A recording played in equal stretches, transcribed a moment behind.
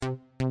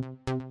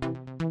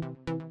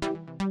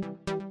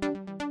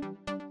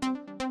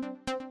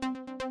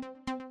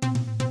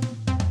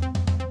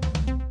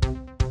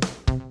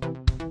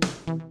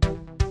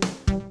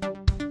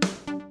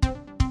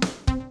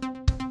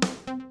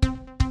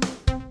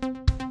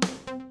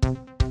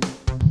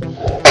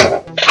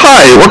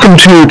welcome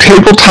to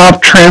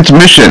Tabletop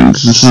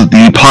Transmissions. This is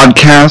the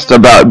podcast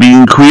about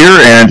being queer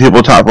and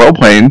tabletop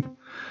role-playing.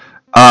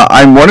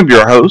 I'm one of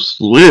your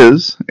hosts,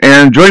 Liz,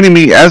 and joining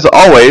me, as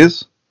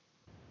always...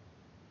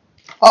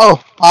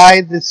 Oh,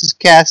 hi, this is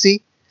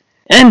Cassie.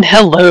 And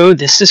hello,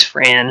 this is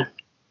Fran.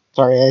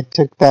 Sorry, I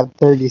took that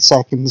 30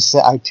 seconds.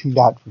 I tuned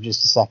out for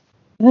just a second.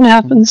 It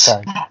happens.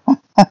 Sorry.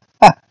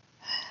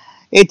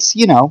 It's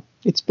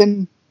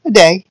been a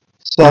day,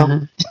 so...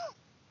 Mm-hmm.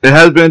 It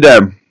has been a day.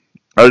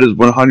 That is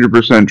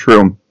 100%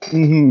 true.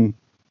 Mm-hmm.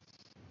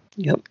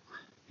 Yep.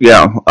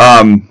 Yeah.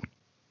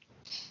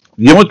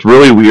 You know what's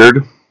really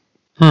weird?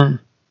 Going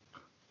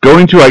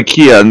to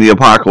IKEA in the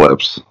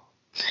apocalypse.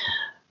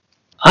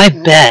 I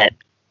bet.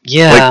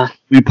 Yeah. Like,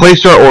 we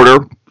placed our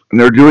order, and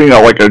they're doing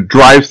a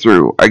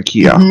drive-through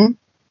IKEA.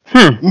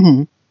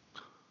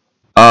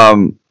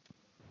 Mm-hmm.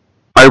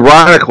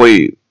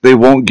 Ironically, they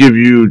won't give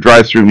you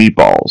drive-through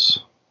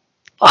meatballs.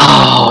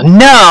 Oh,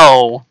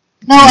 no!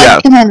 No, Yeah.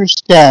 I can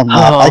understand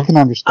that. Oh, I can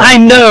understand. I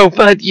know,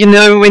 but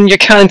when you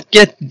can't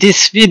get the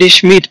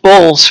Swedish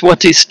meatballs,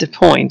 what is the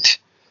point?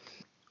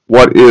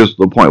 What is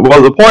the point?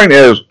 Well, the point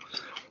is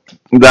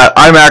that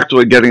I'm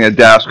actually getting a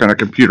desk and a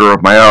computer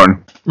of my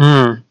own.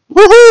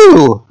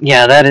 Woohoo!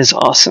 Yeah, that is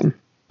awesome.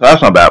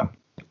 That's not bad.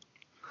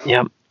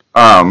 Yep.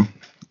 And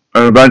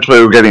eventually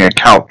we're getting a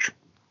couch.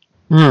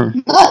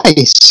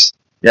 Nice.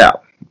 Yeah.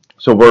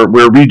 So we're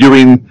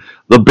redoing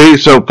the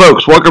base. So,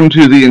 folks, welcome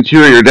to the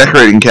Interior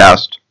Decorating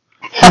Cast.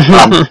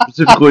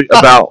 Specifically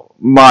about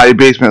my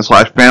basement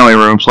 / family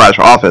room /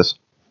 office.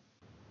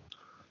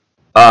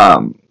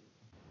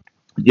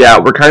 Yeah,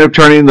 we're kind of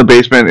turning the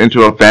basement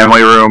into a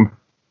family room.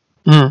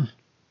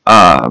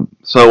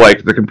 So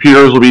the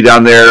computers will be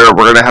down there.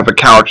 We're gonna have a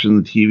couch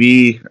and the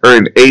TV, or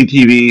an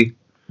ATV,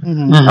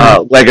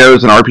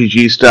 Legos and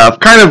RPG stuff,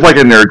 kind of like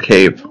a nerd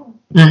cave.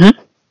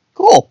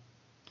 Cool.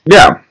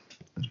 Yeah.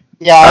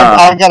 Yeah,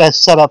 I gotta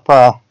set up,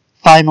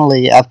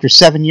 finally, after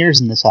 7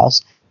 years in this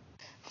house,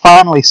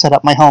 finally set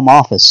up my home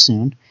office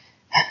soon.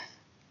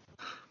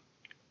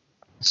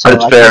 So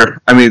That's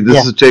fair. I mean,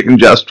 this has taken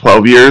just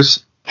 12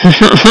 years. But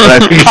I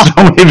think it's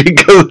only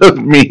because of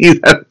me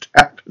that it's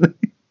happening.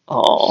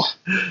 Oh.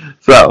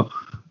 So,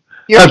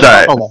 You're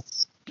that's all right.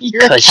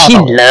 Because she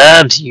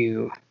loves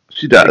you.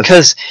 She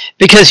does.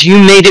 Because you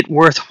made it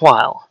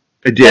worthwhile.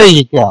 I did. There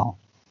you go.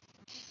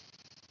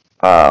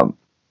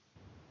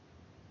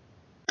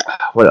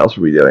 What else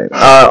are we doing?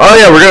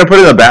 We're going to put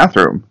it in the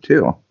bathroom,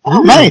 too.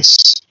 Oh,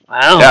 nice.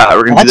 Wow. Yeah,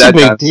 we're going to do that.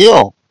 That's a big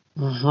deal.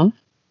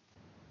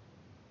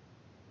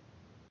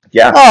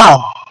 Yeah.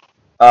 Oh.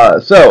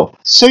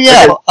 So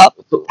yeah,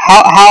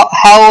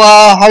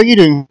 how are you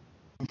doing,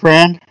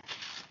 Fran?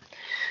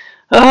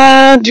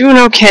 Doing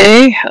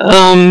okay.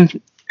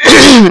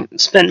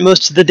 Spent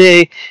most of the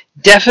day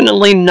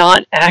definitely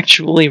not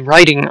actually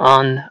writing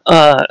on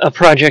a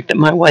project that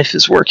my wife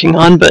is working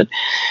on, but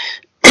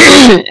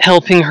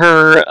helping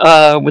her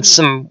with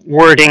some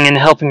wording and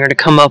helping her to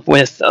come up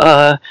with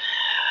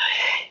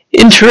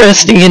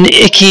interesting and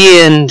icky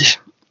and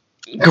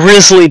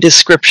grisly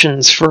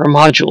descriptions for a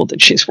module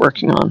that she's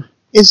working on.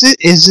 Is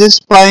this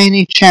by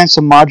any chance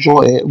a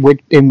module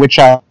in which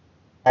I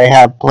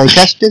have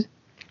playtested?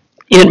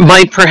 It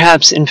might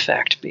perhaps in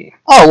fact be.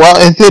 Oh, well,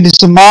 if it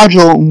is a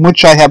module in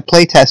which I have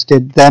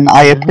playtested, then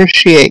I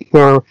appreciate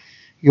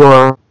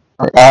your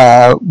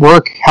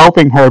work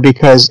helping her,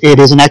 because it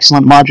is an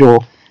excellent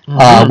module,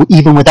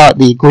 even without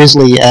the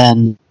grisly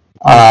and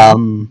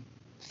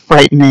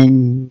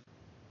frightening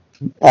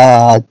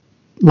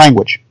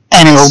language.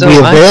 And it will be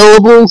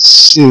available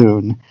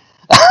soon.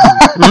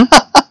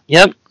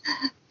 Yep.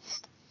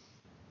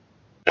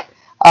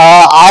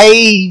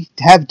 I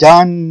have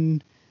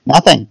done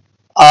nothing.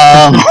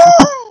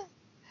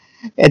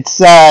 It's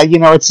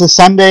it's the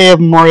Sunday of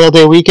Memorial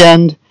Day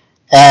weekend,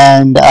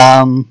 and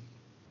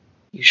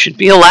you should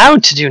be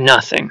allowed to do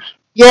nothing.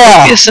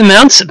 Yeah, copious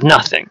amounts of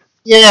nothing.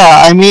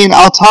 Yeah, I mean,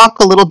 I'll talk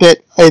a little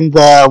bit in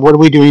the what are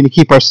we doing to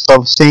keep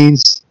ourselves sane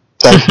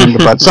section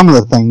about some of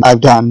the things I've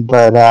done,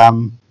 but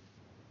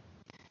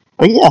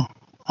yeah.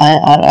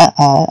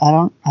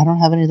 I don't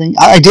have anything.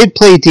 I did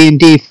play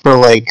D&D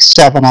for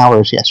 7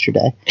 hours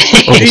yesterday.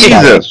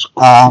 Jesus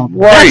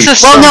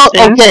Christ!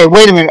 Okay,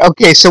 wait a minute.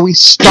 Okay, so we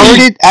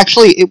started.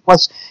 Actually, it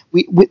was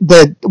we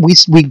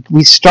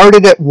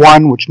started at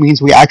 1, which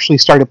means we actually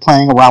started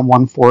playing around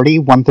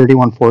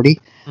 1:40.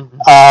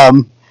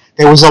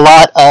 There was a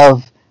lot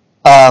of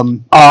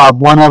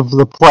one of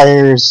the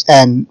players,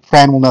 and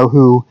Fran will know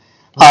who,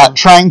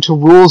 trying to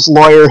rules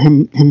lawyer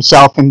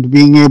himself into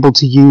being able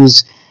to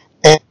use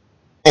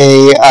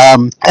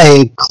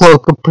a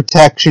cloak of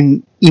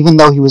protection, even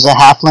though he was a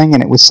halfling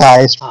and it was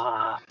sized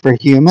for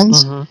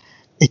humans.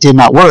 It did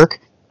not work.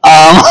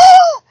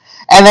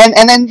 And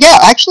then yeah,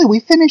 actually we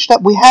finished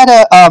up. We had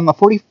a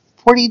 40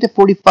 to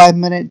 45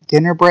 minute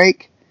dinner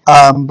break,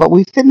 but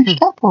we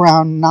finished up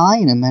around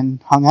 9 and then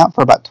hung out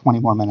for about 20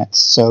 more minutes.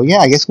 So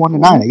yeah, I guess 1 to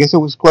 9. I guess it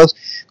was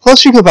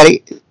closer to about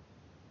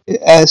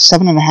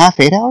 7.5,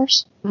 8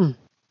 hours.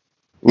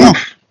 Yeah.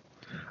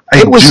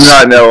 I do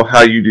not know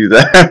how you do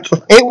that.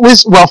 It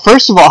was, well,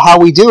 first of all, how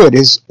we do it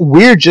is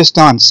we're just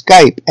on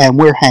Skype and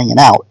we're hanging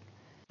out.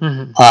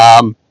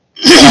 Mm-hmm.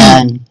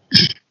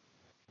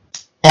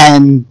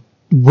 And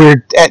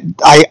we're,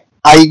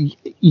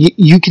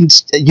 you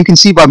can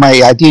see by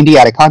my D&D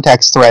out of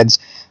context threads,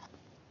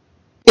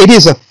 it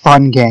is a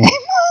fun game.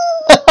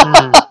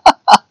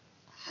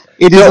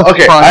 It is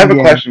okay, I have a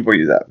question for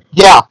you then.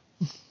 Yeah.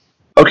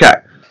 Okay.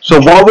 So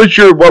what was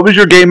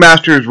your game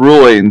master's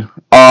ruling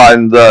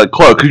on the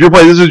cloak? Because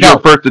this is your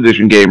first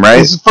edition game, right?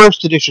 This is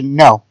first edition.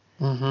 No,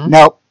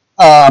 no.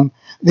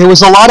 There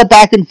was a lot of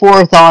back and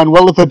forth on,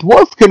 well, if a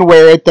dwarf can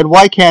wear it, then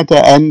why can't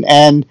I?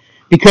 And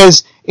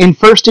because in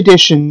first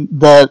edition,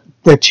 the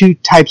two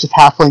types of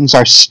halflings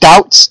are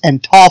stouts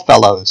and tall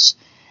fellows,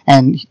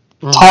 and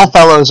tall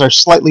fellows are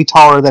slightly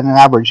taller than an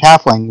average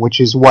halfling, which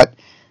is what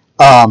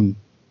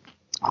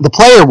the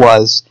player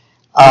was.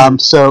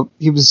 So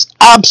he was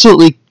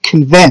absolutely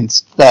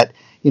convinced that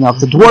if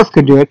the dwarf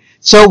could do it.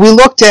 So we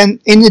looked in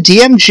the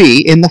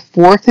DMG in the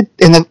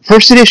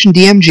first edition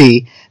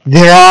DMG,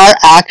 there are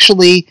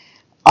actually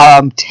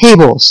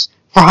tables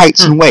for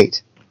heights and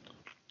weight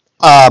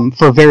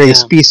for various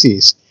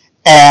species,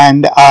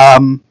 and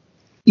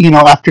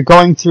after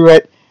going through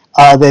it,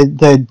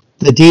 the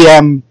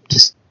DM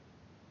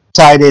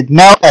decided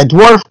no, a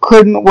dwarf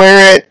couldn't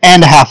wear it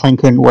and a halfling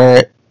couldn't wear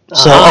it.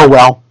 So oh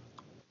well.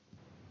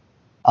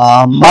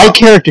 My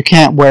character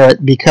can't wear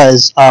it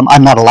because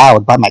I'm not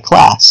allowed by my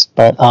class.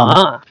 But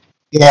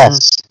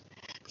yes,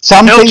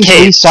 some things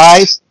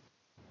resize.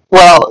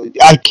 Well,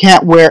 I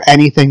can't wear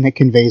anything that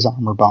conveys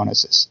armor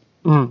bonuses.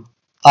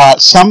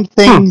 Some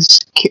things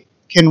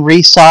can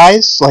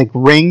resize, like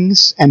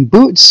rings and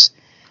boots.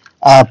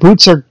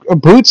 Boots are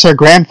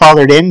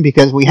grandfathered in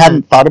because we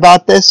hadn't thought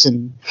about this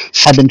and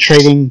have been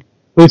trading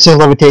boots of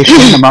levitation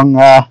among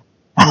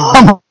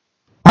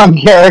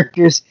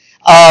characters.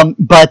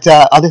 But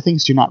other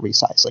things do not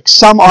resize. Like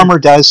some armor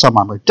does, some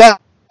armor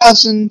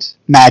doesn't.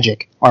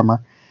 Magic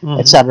armor,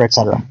 etc.,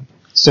 etc.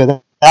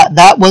 So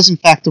that was in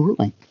fact the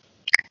ruling,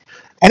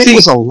 and it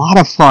was a lot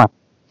of fun.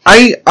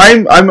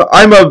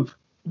 I'm of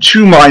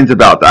two minds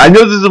about that. I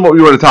know this isn't what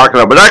we want to talk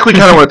about, but I actually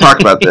kind of want to talk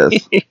about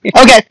this.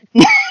 Okay.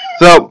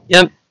 So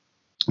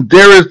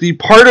there is the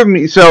part of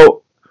me.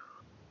 So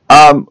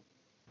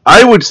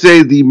I would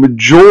say the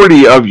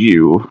majority of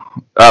you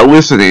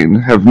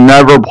listening have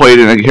never played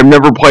a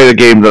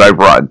game that I've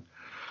run.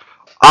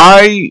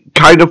 I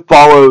kind of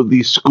follow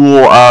the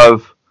school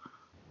of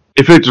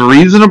if it's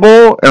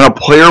reasonable and a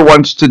player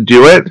wants to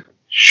do it,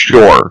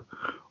 sure.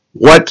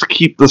 Let's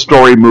keep the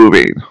story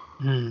moving.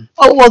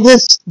 Oh well,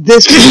 this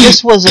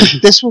was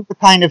the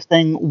kind of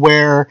thing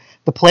where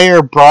the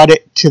player brought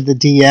it to the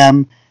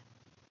DM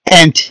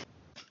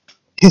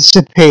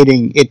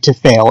anticipating it to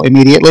fail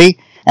immediately.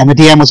 And the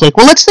DM was like,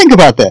 well, let's think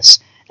about this.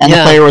 And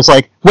the player was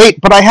like, wait,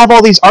 but I have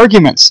all these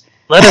arguments.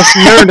 Let us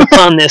nerd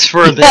upon this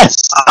for a bit. Yes.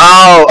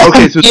 Oh,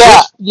 okay. So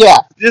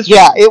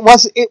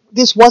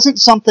this wasn't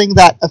something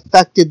that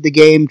affected the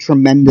game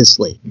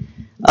tremendously.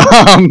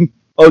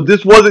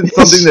 This wasn't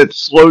something that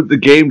slowed the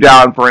game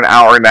down for an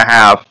hour and a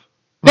half.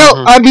 No,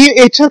 I mean,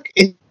 it took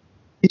a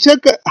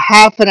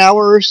half an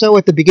hour or so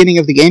at the beginning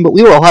of the game, but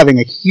we were all having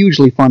a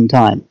hugely fun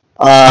time.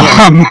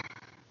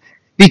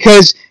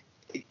 Because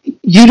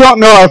you don't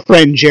know our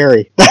friend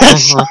Jerry.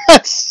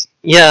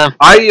 Yeah.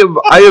 I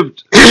have.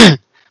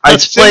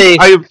 Let's play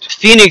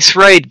Phoenix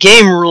Wright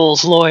game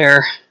rules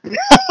lawyer.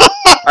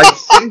 I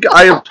think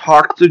I have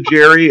talked to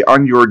Jerry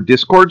on your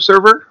Discord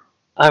server.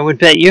 I would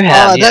bet you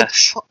have.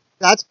 Yes.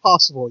 That's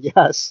possible.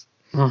 Yes.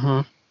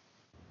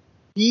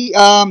 He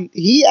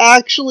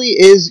actually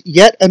is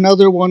yet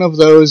another one of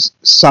those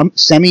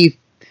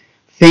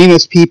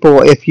semi-famous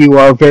people. If you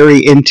are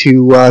very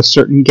into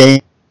certain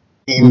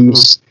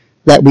games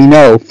that we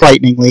know,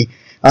 frighteningly.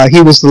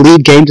 He was the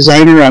lead game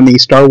designer on the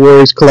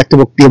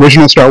the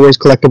original Star Wars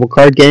collectible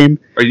card game.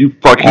 Are you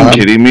fucking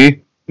kidding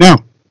me? No.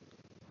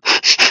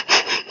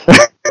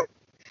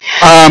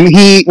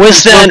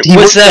 Was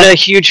that a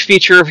huge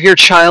feature of your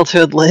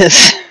childhood,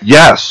 Liz?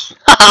 Yes.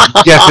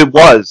 Yes, it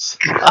was.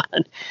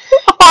 God.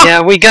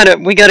 Yeah, we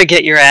gotta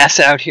get your ass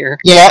out here.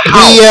 Yeah.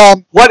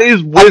 What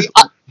is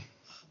wisdom?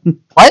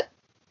 What?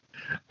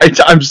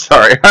 I'm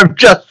sorry. I'm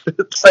just.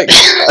 It's like.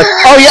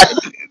 Oh yeah.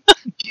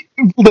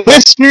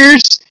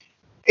 Listeners,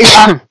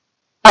 I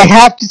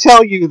have to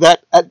tell you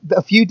that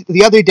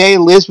the other day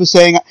Liz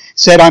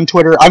said on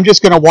Twitter, I'm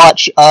just going to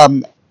watch a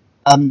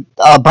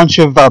bunch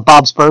of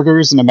Bob's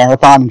Burgers in a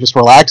marathon and just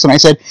relax. And I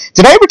said,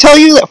 did I ever tell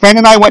you that Fran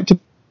and I went to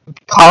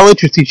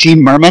college with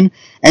Eugene Merman?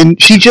 And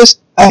she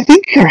I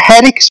think her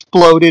head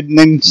exploded and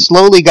then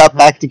slowly got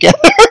back together.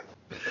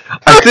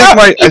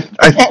 I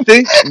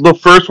think the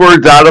first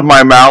words out of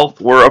my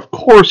mouth were, "Of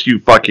course you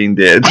fucking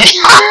did."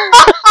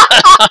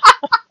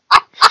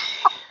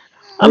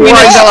 I mean,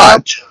 why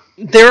not?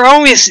 They're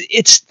always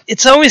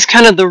it's always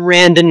kind of the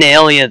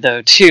randonalia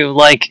though too.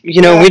 Like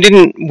we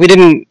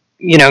didn't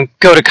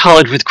go to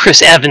college with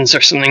Chris Evans or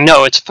something.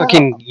 No, it's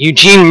fucking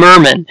Eugene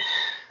Merman.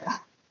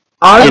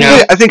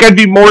 Honestly, I think I'd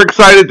be more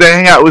excited to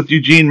hang out with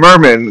Eugene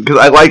Merman because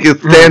I like his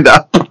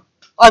stand-up.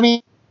 I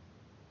mean,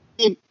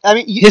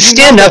 his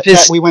stand-up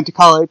is. That we went to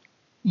college.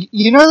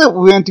 You know that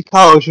we went to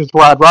college with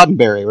Rod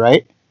Roddenberry,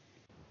 right?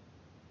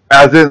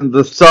 As in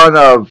the son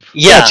of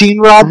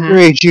Gene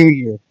Roddenberry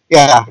Jr.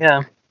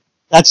 Yeah.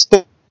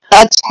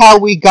 That's how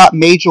we got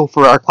Majel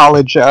for our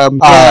college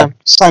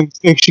science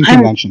fiction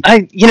convention.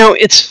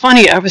 It's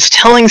funny. I was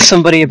telling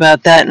somebody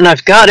about that, and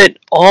I've got it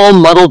all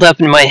muddled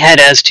up in my head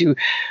as to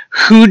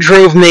who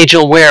drove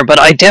Majel where. But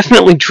I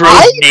definitely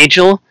drove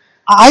Majel.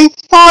 I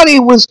thought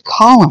it was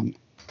Colin.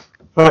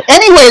 But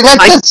anyway,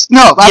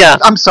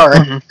 I'm sorry.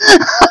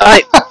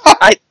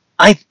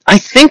 I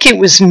think it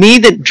was me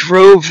that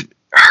drove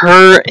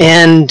her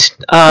and.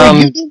 Were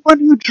you the one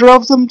who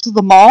drove them to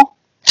the mall?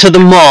 To the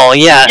mall,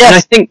 yeah. Yes. And I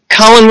think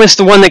Colin was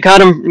the one that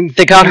got him.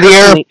 They got her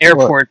from the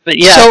airport, but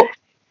yeah. So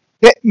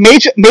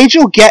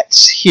Majel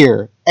gets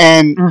here,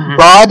 and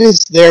Rod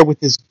is there with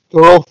his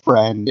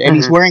girlfriend, and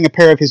he's wearing a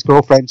pair of his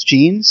girlfriend's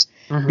jeans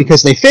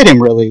because they fit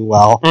him really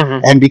well,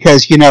 and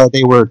because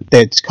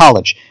it's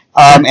college.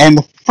 And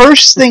the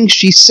first thing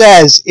she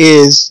says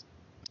is,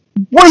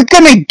 "We're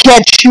gonna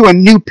get you a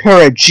new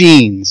pair of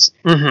jeans,"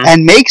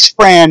 and makes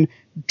Fran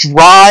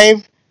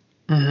drive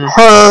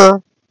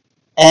her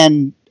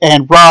and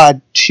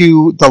Rod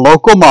to the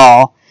local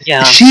mall.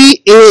 Yeah.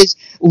 She is...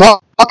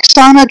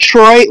 Loxana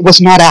Troy was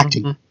not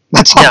acting.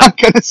 That's all I'm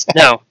going to say.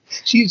 No.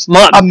 She's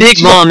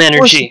big mom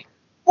energy.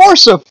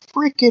 Force of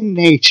freaking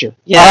nature.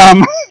 Yeah.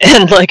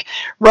 And,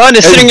 Rod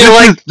is sitting there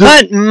like,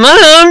 "But,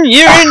 Mom,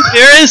 you're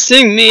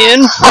embarrassing me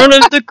in front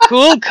of the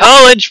cool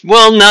college."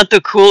 Well, not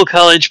the cool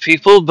college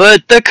people,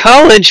 but the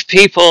college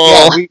people.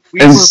 Yeah, we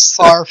were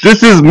far...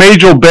 This is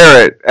Majel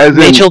Barrett, as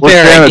Majel in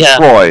Loxana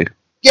Troy.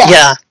 Yes.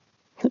 Yeah.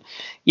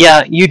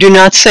 Yeah, you do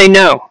not say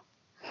no.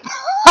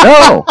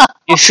 No.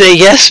 You say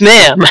yes,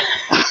 ma'am.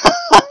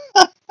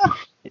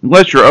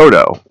 Unless you're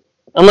Odo.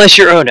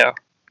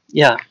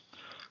 Yeah.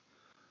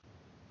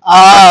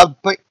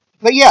 But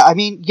yeah, I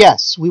mean,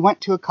 yes, we went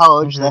to a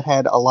college that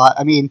had a lot.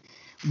 I mean,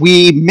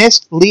 we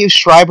missed Liev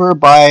Schreiber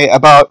by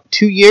about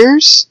 2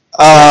 years.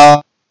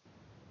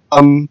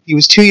 He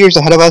was 2 years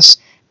ahead of us,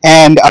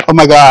 and oh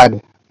my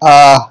God,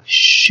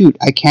 shoot,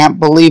 I can't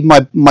believe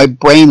my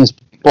brain is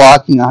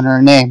blocking on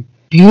her name.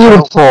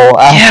 Beautiful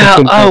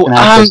African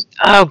actress.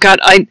 Oh God,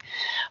 I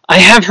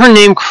have her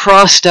name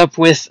crossed up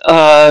with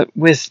an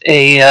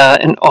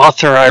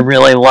author I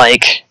really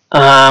like.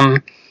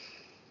 I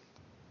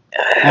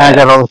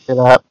gotta look it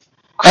up.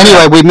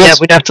 Anyway, we missed.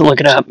 Yeah, we'd have to look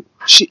it up.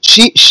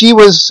 She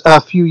was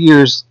a few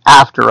years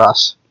after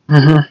us.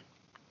 Do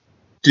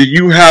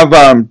you have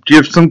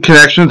some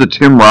connection to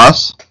Tim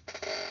Russ?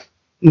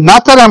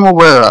 Not that I'm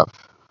aware of.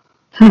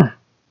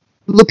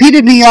 Lupita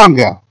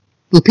Nyong'o.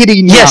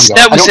 Yes,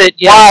 that was it.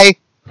 Yeah. Why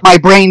my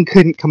brain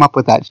couldn't come up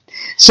with that.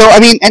 So, I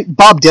mean, and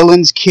Bob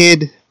Dylan's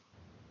kid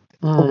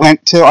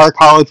went to our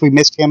college. We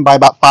missed him by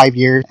about 5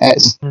 years.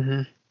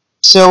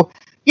 So,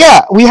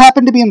 yeah, we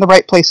happened to be in the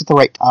right place at the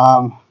right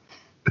time.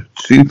 It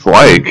seems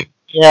like.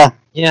 Yeah.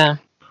 Yeah.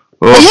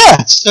 Well,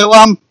 yeah, so,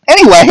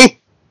 anyway,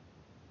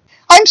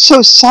 I'm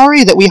so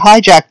sorry that we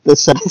hijacked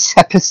this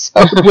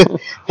episode with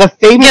the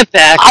famous...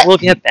 We'll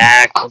get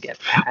back. Oh, okay,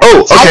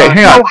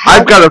 hang on.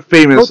 I've got a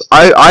famous...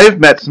 I've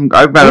met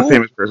a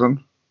famous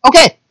person.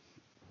 Okay.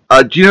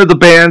 Do you know the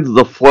band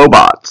The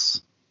Flowbots?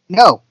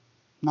 No,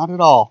 not at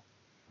all.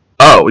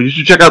 Oh, you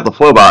should check out The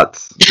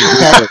Flowbots.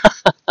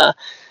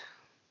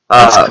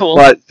 That's cool.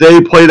 But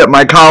they played at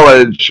my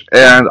college,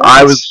 and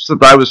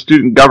since I was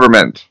student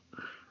government,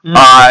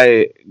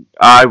 I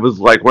was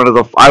like one of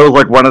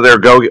their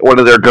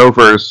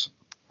gophers.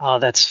 Oh,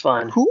 that's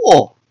fun.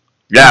 Cool.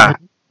 Yeah.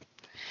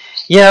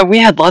 Yeah, we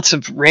had lots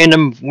of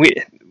random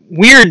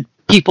weird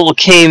people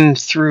came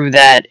through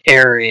that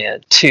area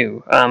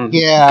too.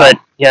 Yeah. But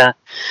yeah,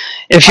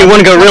 if you want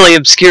to go really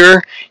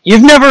obscure,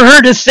 you've never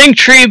heard of Think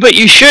Tree, but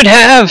you should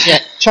have. Yeah.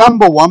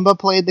 Chumbawamba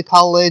played the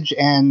college,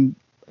 and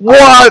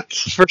what?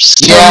 For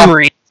some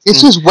reason.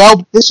 This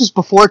was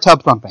before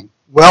Tub Thumping.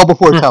 Well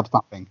before Tub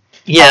Thumping.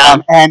 Yeah.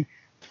 And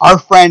our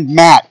friend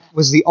Matt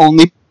was the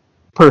only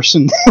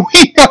person that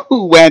we know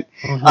who went.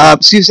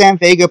 Suzanne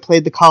Vega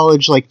played the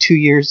college 2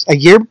 years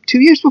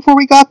before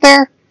we got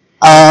there.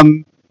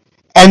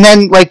 And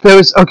then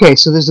there's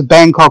a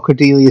band called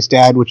Cordelia's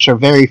Dad, which are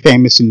very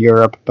famous in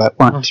Europe, but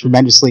weren't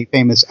tremendously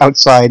famous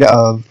outside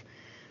of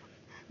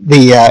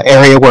the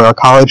area where our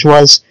college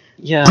was.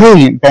 Yeah.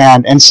 Brilliant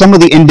band, and some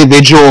of the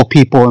individual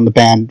people in the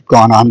band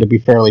gone on to be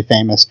fairly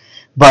famous.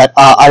 But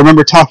I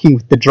remember talking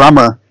with the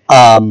drummer,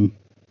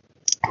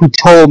 who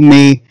told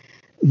me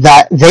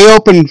that they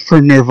opened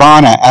for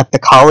Nirvana at the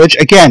college.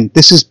 Again,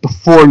 this is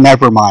before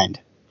Nevermind.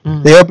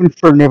 They opened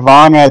for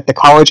Nirvana at the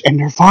college, and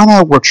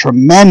Nirvana were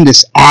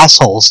tremendous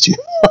assholes to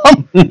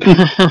them.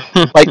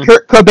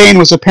 Kurt Cobain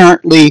was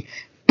apparently,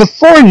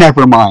 before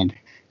Nevermind,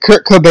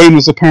 Kurt Cobain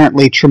was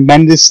apparently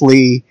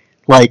tremendously,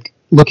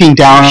 looking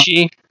down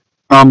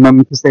on them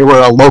because they were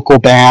a local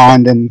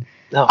band, and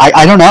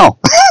I don't know.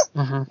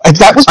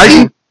 That was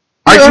I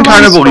can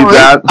kind of believe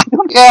that.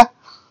 Yeah.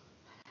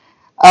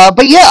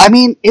 But yeah, I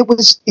mean,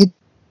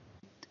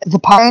 the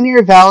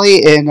Pioneer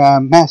Valley in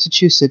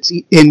Massachusetts,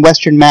 in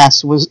Western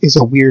Mass, is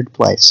a weird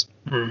place.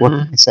 Mm-hmm. What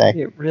can I say?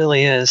 It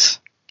really is.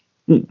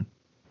 So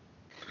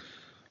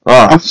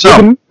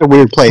a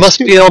weird place. Must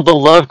be all the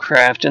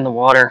Lovecraft in the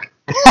water.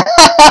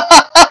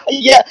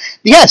 Yeah.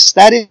 Yes,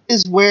 that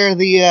is where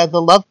the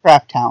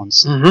Lovecraft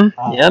towns.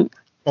 Mm-hmm. Yep.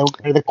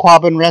 Where the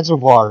Quabbin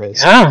Reservoir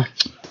is. Yeah.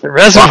 The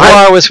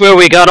reservoir was where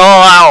we got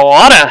all our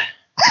water.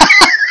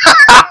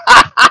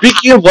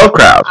 Speaking of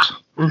Lovecraft,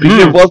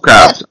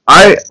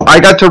 I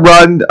got to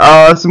run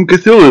some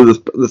Cthulhu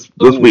this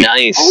week.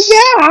 Nice. Oh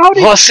yeah, how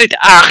did Was it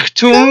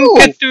Achtung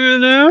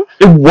Cthulhu?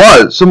 It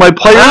was. So my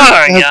players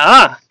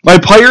my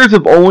players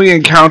have only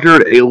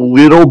encountered a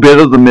little bit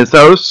of the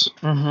mythos.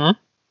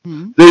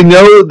 Mm-hmm. They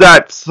know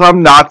that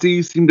some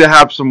Nazis seem to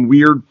have some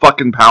weird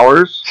fucking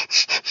powers.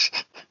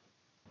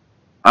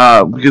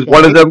 Because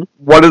one of them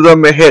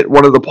hit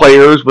one of the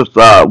players with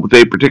a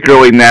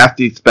particularly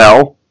nasty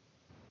spell.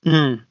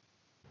 Mm.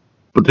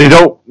 But they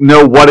don't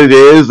know what it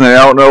is, and they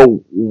don't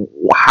know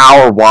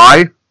how or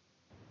why.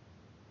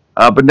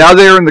 But now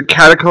they're in the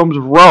catacombs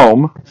of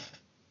Rome.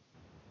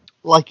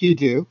 Like you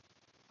do.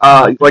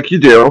 Like you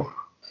do.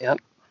 Yep.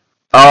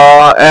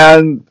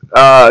 And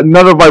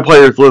none of my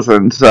players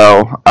listen,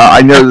 so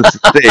I know this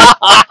is safe.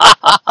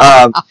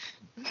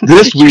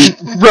 This week...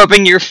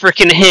 Rubbing your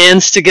frickin'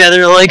 hands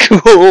together like,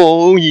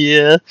 oh,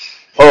 yeah.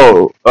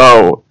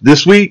 Oh,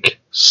 this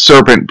week,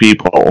 serpent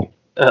people.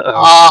 Uh-oh.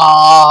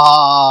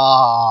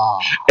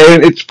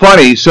 And it's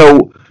funny,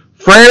 so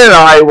Fran and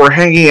I were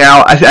hanging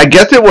out, I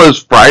guess it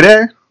was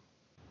Friday?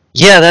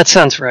 Yeah, that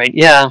sounds right,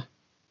 yeah.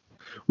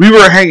 We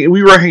were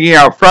hanging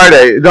out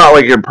Friday, not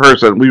like in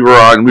person, we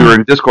were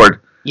in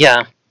Discord.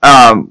 Yeah.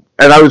 And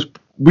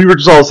we were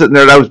just all sitting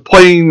there, and I was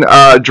playing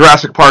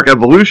Jurassic Park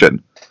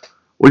Evolution.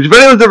 Which, if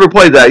anyone's ever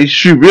played that,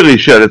 you really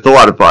should. It's a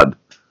lot of fun.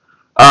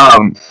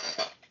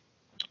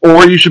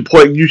 Or you should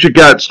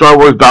get Star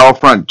Wars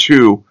Battlefront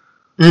 2,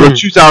 the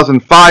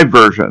 2005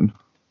 version.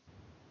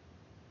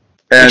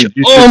 And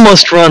which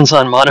almost runs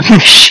on modern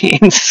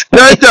machines.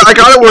 No, I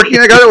got it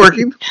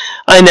working.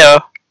 I know.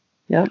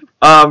 Yep.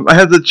 I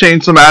had to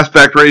change some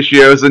aspect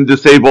ratios and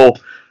disable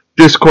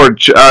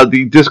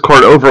the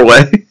Discord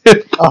overlay.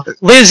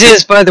 Liz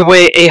is, by the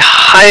way, a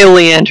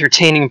highly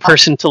entertaining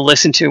person to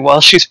listen to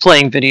while she's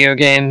playing video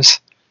games.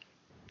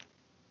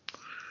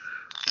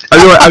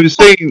 Anyway, I was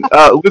saying,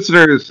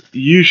 listeners,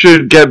 you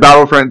should get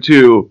Battlefront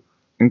 2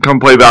 and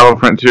come play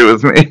Battlefront 2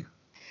 with me.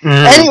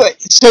 Anyway,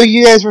 so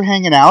you guys were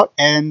hanging out,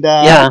 and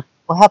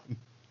what happened?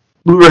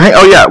 We were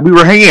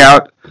hanging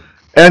out,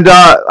 and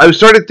I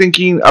started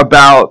thinking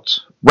about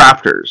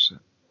raptors,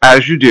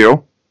 as you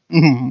do.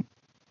 Mm-hmm.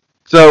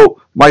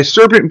 So, my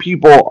serpent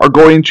people are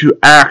going to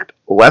act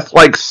less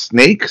like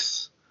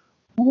snakes,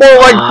 more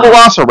like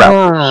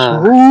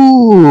velociraptors.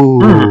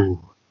 Ooh.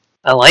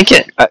 I like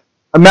it.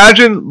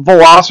 Imagine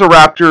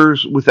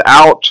velociraptors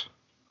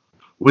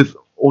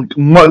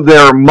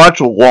they're much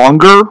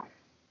longer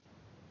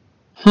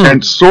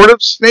and sort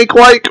of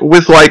snake-like,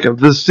 with like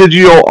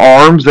vestigial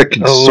arms that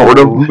can sort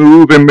of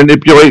move and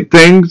manipulate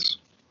things.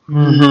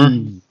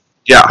 Mm-hmm.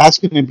 Yeah. That's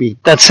going to be...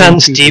 That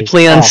sounds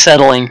deeply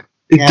unsettling.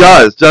 It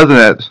does, doesn't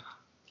it?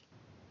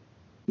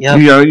 Yep.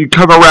 You know, you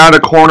come around a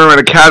corner in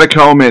a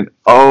catacomb and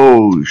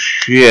oh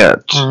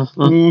shit.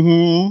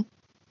 Mm-hmm.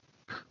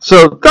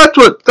 So that's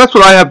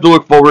what I have to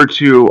look forward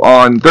to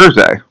on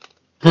Thursday.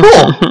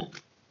 Cool.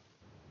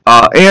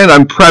 And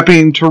I'm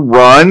prepping to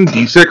run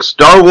D6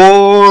 Star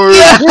Wars.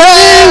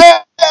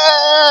 Yeah!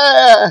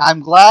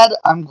 I'm glad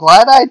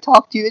I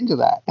talked you into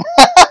that.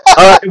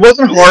 It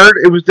wasn't hard.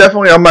 It was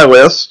definitely on my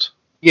list.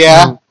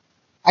 Yeah.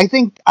 I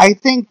think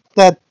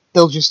that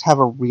they'll just have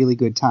a really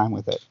good time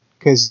with it,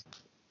 because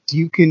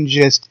you can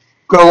just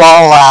go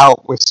all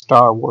out with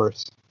Star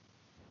Wars.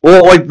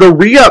 Well, like the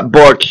re-up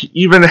book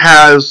even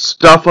has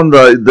stuff on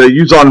the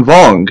Yuzhan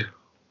Vong.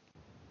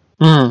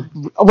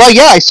 Well,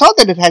 yeah, I saw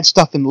that it had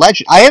stuff in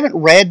Legend.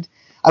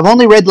 I've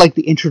only read like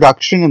the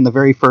introduction and the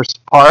very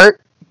first part,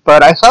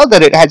 but I saw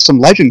that it had some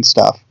Legend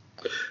stuff.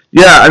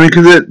 Yeah, I mean,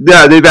 because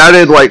they've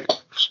added like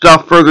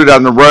stuff further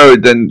down the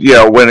road than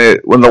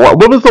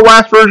what was the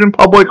last version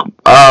public?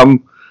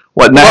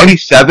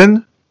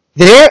 97?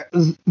 They're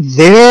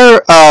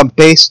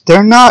based.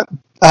 They're not.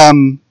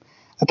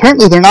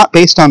 Apparently, they're not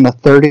based on the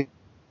third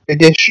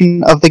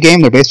edition of the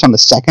game. They're based on the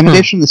second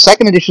edition. The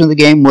second edition of the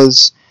game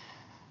was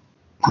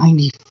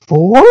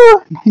 94,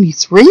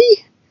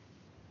 93,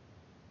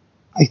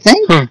 I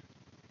think.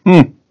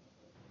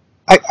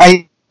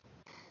 I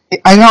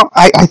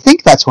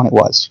think that's when it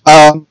was.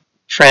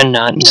 Friend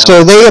not. No.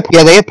 So they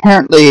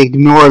apparently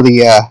ignore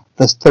the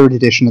third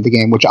edition of the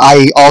game, which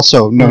I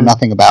also know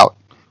nothing about.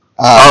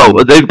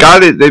 They've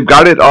got it. They've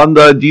got it on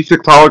the D6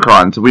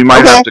 Holocron, so we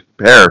might have to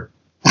compare.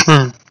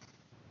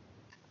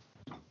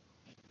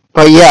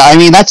 But yeah, I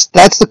mean that's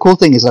the cool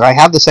thing, is that I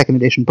have the second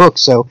edition book,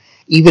 so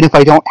even if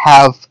I don't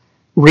have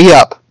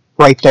re-up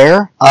right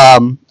there,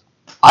 I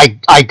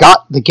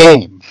got the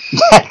game.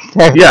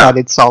 That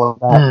it's all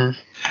about.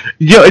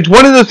 Yeah, it's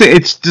one of those things.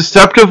 It's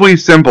deceptively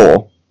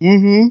simple.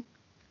 Mm-hmm.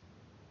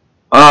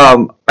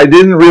 I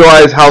didn't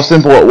realize how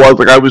simple it was.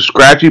 Like, I was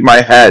scratching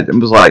my head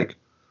and was like,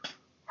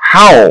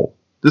 how?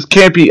 This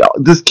can't be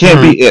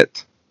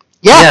it.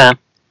 Yeah.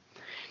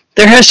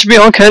 There has to be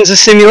all kinds of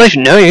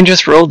simulation. No, you can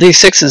just roll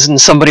d6s and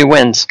somebody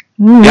wins.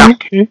 Yeah.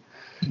 Okay.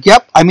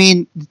 Yep. I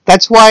mean,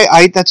 that's why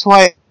I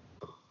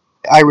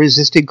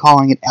resisted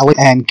calling it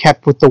elegant and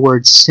kept with the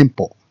word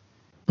simple,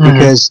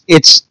 because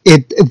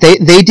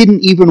they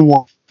didn't even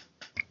want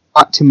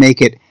to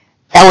make it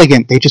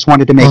elegant. They just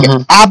wanted to make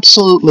it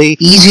absolutely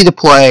easy to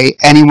play.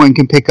 Anyone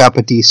can pick up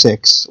a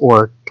d6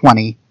 or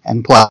 20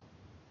 and play.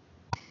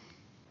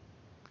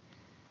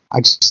 I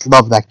just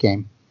love that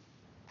game.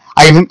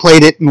 I haven't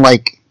played it in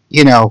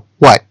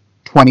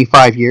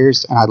 25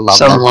 years, and I love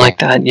something like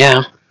that.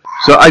 Yeah.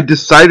 So I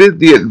decided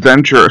the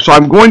adventure. So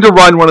I'm going to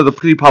run one of the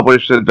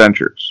pre-published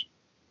adventures.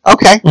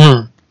 Okay.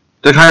 To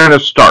kind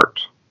of start.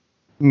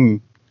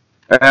 And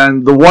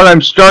the one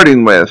I'm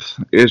starting with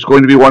is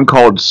going to be one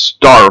called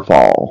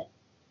Starfall.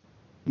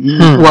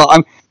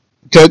 Well,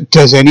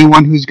 does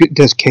anyone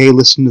does Kay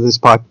listen to this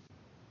podcast?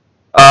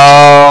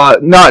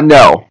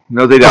 No,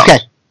 they don't. Okay.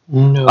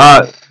 No.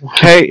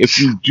 Kay, if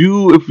you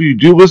do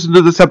listen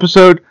to this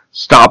episode,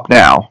 stop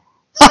now.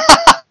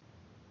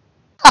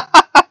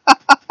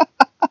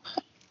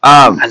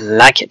 I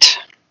like it.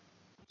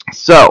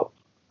 So,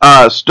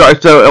 I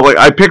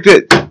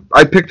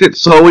picked it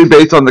solely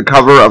based on the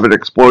cover of an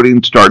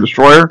exploding Star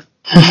Destroyer.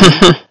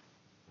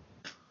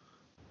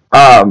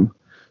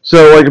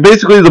 So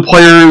basically the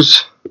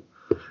players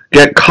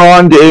get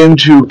conned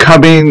into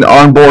coming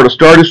on board a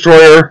Star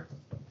Destroyer,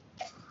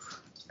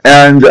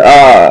 and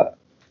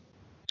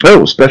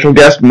special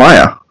guest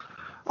Maya.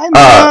 Hi,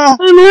 Maya.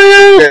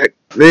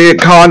 They get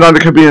conned onto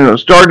coming in a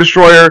Star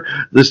Destroyer.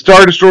 The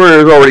Star Destroyer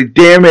is already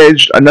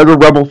damaged. Another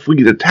Rebel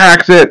fleet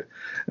attacks it,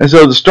 and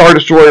so the Star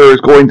Destroyer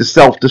is going to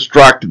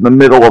self-destruct in the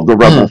middle of the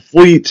Rebel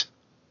fleet.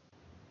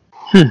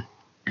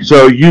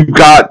 So you've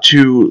got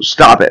to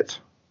stop it.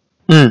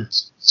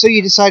 So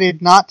you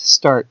decided not to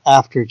start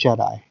after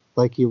Jedi,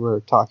 like you were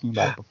talking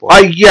about before.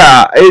 I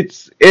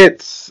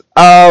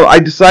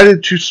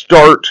decided to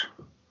start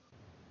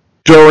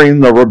during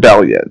the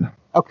rebellion.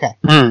 Okay.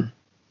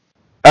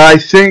 I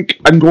think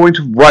I'm going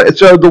to run.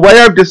 So the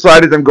way I've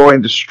decided I'm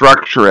going to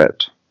structure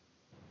it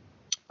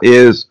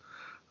is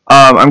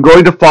I'm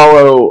going to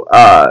follow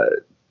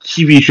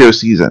TV show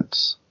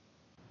seasons.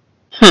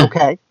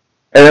 Okay.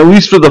 And at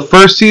least for the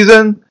first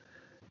season,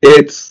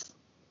 it's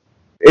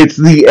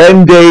the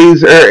end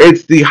days, or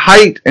it's the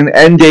height and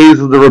end days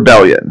of the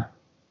rebellion,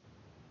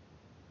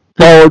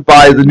 followed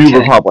by the New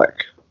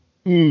Republic.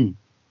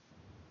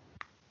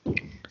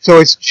 So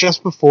it's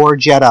just before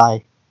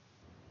Jedi.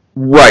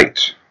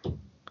 Right.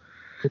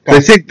 Okay. I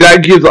think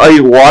that gives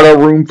a lot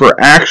of room for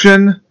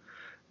action.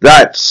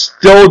 That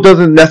still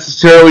doesn't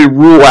necessarily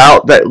rule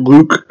out that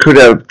Luke could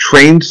have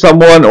trained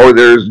someone, or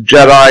there's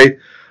Jedi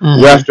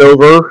left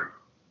over.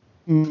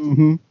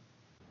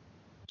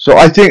 So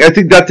I think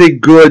that's a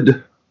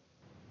good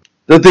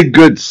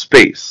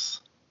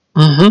space.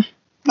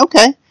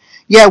 Okay.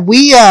 Yeah,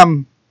 we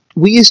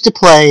used to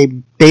play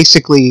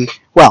basically.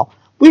 Well,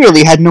 we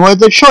really had no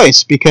other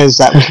choice because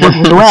that was what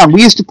was around.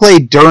 We used to play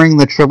during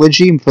the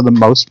trilogy for the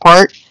most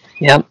part.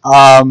 Yep.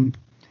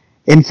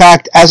 In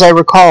fact, as I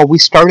recall, we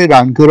started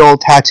on good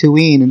old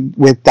Tatooine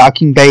with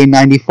Docking Bay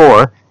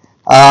 94.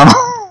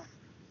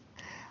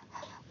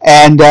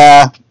 And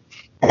yeah,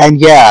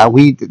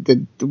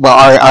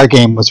 our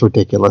game was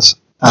ridiculous.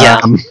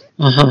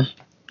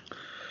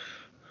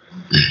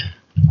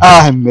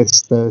 I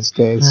miss those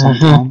days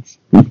sometimes.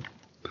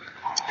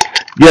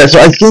 Yeah, so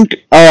I think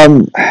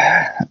I'm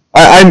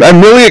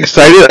really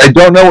excited. I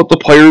don't know what the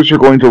players are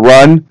going to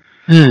run.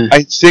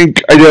 I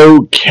think I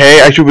know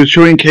Kay. I should be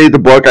showing Kay the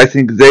book. I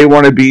think they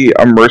want to be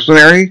a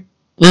mercenary.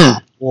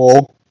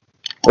 Cool.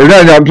 Or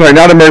no, I'm sorry,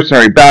 not a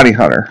mercenary, bounty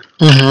hunter.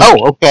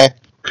 Oh, okay.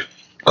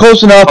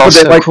 Close enough, but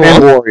they like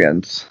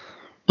Mandalorians.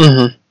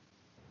 So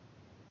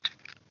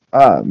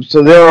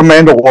they're a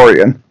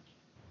Mandalorian.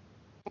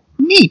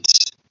 Neat.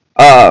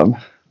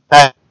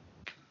 That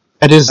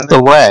is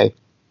the way.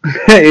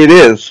 It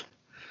is.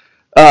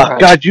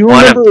 God, do you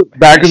remember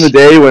back in the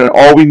day when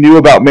all we knew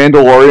about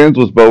Mandalorians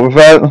was Boba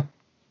Fett?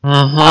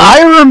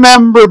 I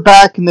remember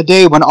back in the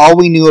day when all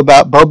we knew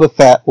about Boba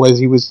Fett was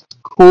he was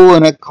cool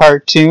in a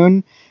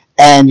cartoon,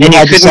 and you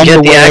had to send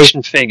away the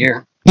action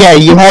figure. Yeah,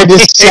 you had to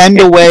send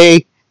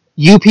away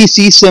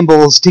UPC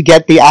symbols to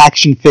get the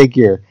action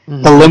figure,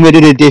 the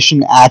limited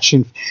edition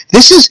action.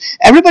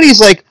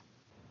 Everybody's like,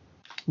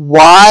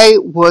 why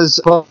was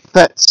Boba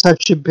Fett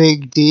such a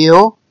big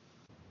deal?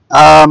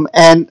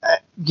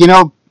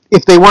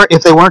 If they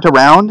weren't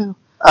around,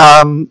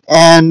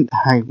 and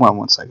hang on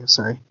one second,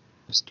 sorry,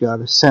 just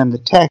gotta send the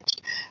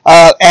text.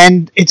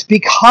 And it's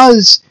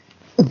because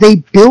they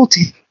built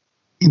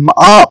him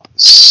up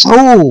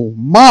so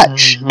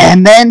much,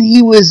 and then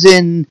he was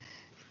in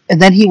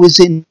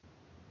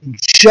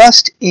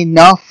just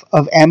enough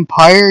of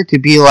Empire to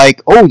be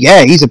like, oh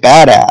yeah, he's a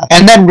badass.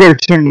 And then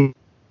Return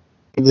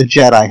of the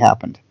Jedi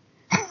happened.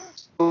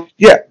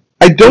 Yeah,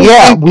 I don't.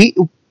 Yeah, we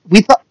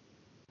thought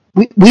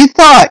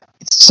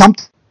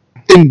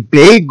something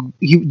big,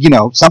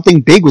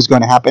 something big was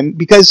going to happen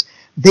because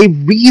they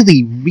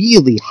really,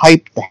 really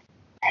hyped the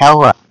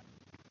hell out.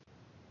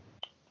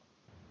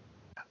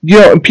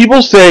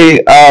 People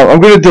say I'm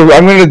gonna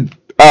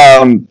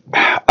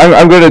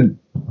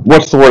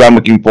what's the word I'm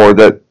looking for?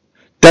 That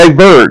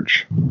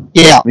diverge.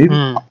 Yeah, maybe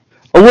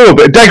a little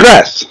bit.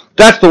 Digress.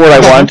 That's the word I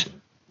want.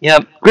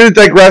 Yep. I'm gonna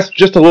digress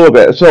just a little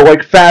bit. So,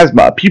 like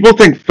Phasma, people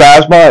think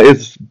Phasma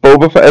is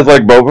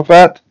Boba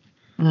Fett.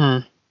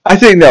 Mm. I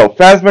think no.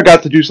 Phasma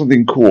got to do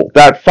something cool.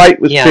 That fight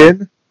with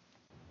Finn.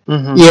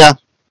 Mm-hmm. Yeah,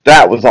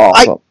 that was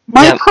awesome.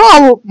 My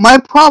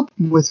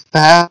problem with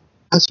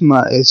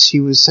Phasma is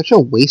she was such a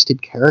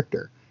wasted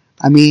character.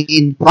 I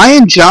mean,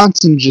 Rian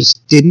Johnson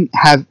just didn't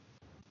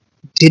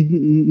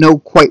know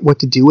quite what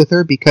to do with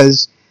her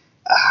because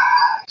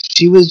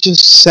she was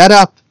just set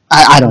up.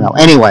 I don't know.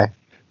 Anyway.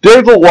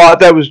 There's a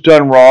lot that was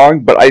done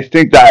wrong, but I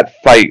think that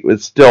fight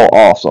was still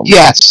awesome.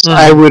 Yes,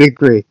 I would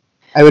agree.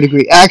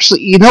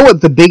 Actually, you know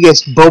what the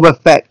biggest Boba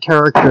Fett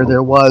character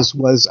there was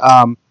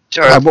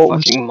Darth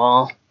fucking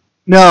Maul.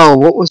 No,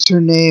 what was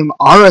her name?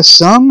 Aura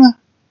Sung?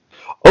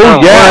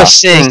 Oh yeah. Aura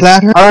Singh. Is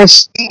that her? Aura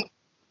Singh.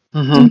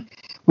 Mm-hmm.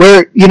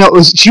 Where,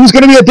 she was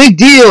going to be a big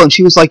deal, and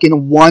she was like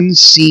in one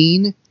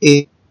scene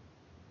in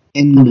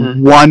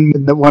one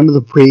of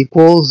the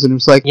prequels, and it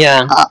was like,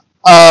 yeah.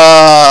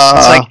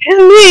 It's like,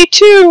 and me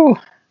too.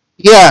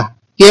 Yeah,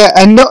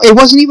 and no, it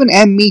wasn't even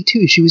and me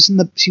too. She was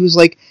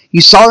like,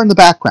 you saw her in the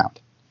background,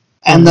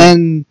 and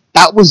then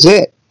that was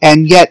it.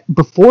 And yet,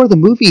 before the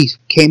movie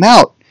came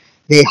out,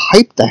 they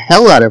hyped the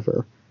hell out of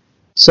her.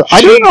 So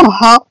I don't know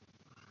how.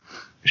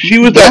 She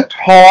was that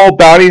tall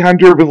bounty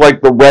hunter with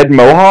like the red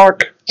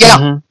mohawk.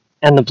 Yeah,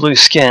 and the blue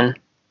skin.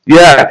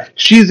 Yeah,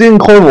 she's in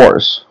Clone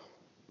Wars.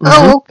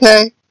 Oh,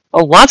 okay.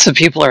 Oh, lots of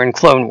people are in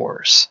Clone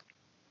Wars.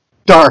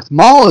 Darth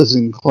Maul is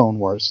in Clone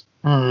Wars.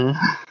 Mm-hmm.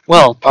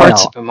 Well,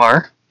 parts of him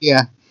are.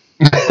 Yeah.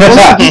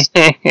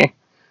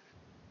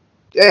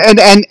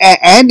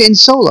 and in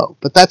Solo,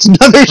 but that's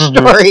another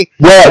story.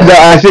 Well, no,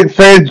 I think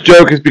Fran's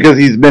joke is because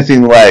he's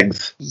missing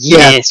legs.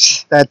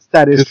 Yes,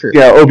 that is true.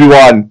 Yeah,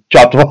 Obi-Wan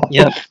chopped him off.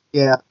 Yep.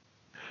 Yeah.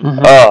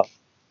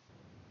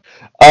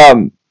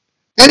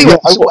 Anyway,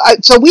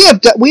 so we have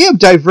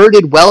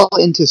diverted well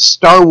into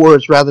Star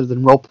Wars rather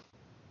than role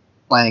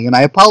playing, and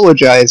I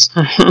apologize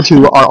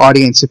to our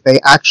audience if they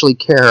actually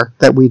care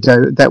that we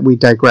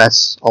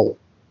digress.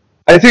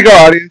 I think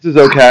our audience is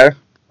okay.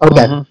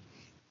 Okay.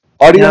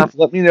 Audience,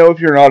 let me know if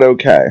you're not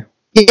okay.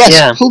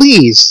 Yes,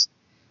 please.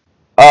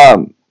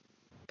 But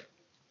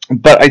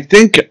I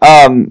think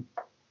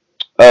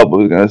what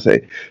was I gonna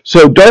say?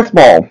 So Darth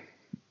Maul.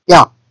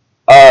 Yeah.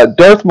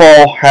 Darth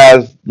Maul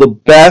has the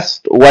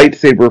best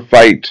lightsaber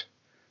fight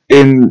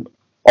in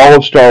all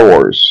of Star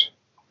Wars.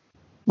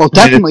 Well,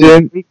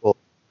 definitely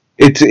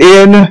it's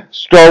in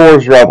Star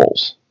Wars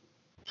Rebels.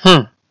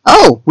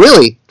 Oh,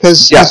 really?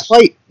 Because his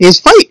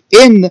fight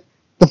in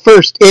the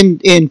first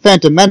in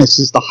Phantom Menace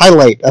is the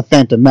highlight of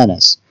Phantom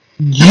Menace.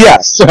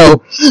 Yes.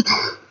 So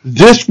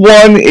this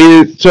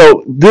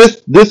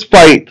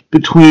fight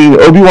between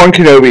Obi-Wan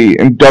Kenobi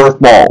and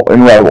Darth Maul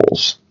in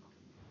Rebels.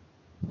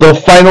 The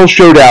final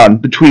showdown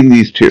between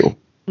these two.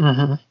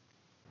 Mm-hmm.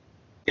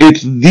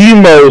 It's the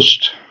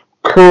most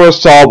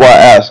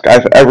Kurosawa-esque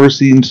I've ever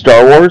seen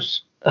Star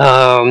Wars.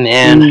 Oh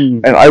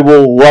man! And I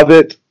will love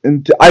it,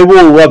 and I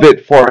will love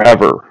it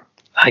forever.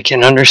 I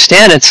can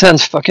understand. It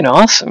sounds fucking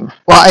awesome.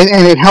 Well,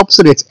 and it helps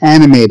that it's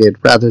animated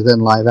rather than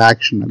live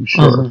action, I'm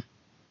sure.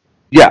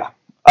 Yeah.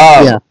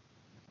 Yeah.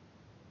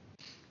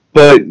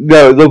 But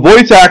no, the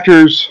voice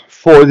actors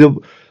for the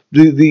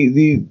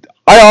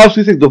I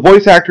honestly think the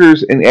voice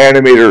actors and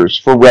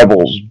animators for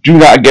Rebels do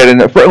not get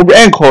enough,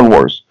 and Clone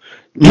Wars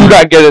do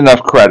not get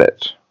enough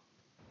credit.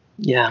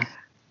 Yeah.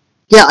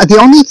 Yeah. The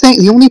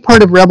only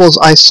part of Rebels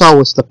I saw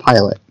was the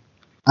pilot.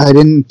 I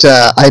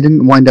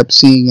didn't wind up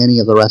seeing any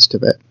of the rest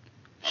of it.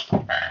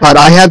 But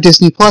I have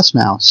Disney Plus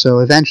now, so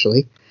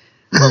eventually.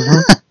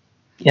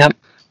 Yep.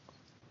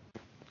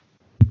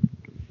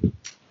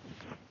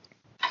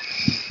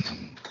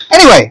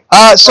 Anyway,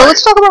 so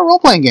let's talk about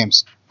role-playing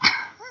games.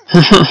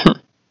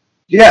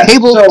 Yeah,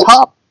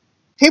 tabletop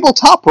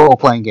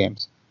role-playing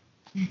games.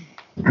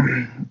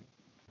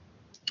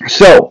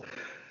 So,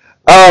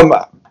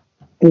 well,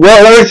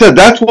 like I said,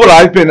 that's what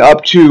I've been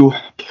up to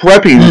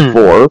prepping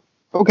for.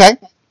 Okay.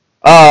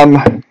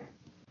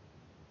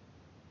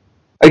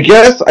 I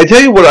guess I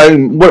tell you what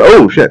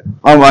oh shit!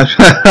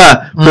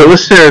 For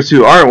listeners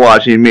who aren't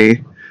watching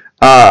me,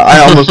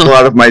 I almost fell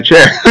out of my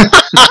chair.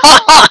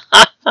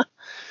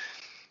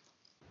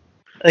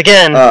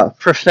 Again,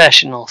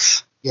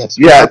 professionals. Yes.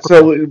 Yeah.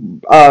 So,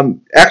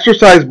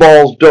 exercise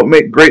balls don't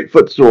make great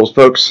footstools,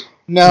 folks.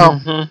 No,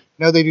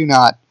 no, they do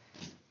not.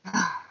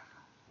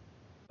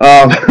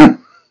 I'm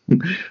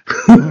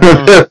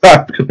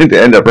going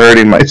to end up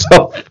hurting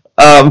myself.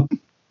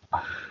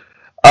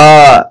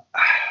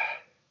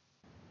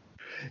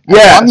 As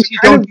long as you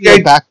don't do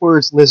a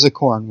backwards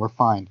Lizicorn, we're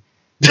fine.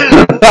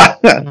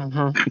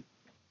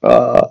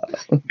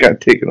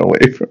 Got taken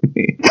away from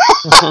me.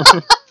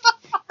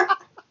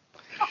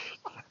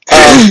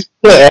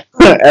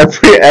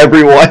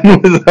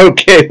 Everyone was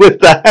okay with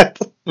that.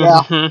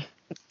 Yeah. Mm-hmm.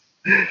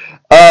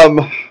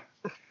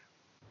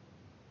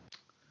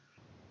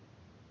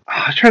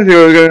 I was trying to think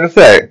what I was going to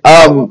say.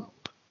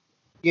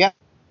 Yeah.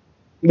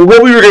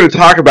 What we were going to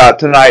talk about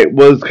tonight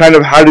was kind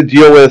of how to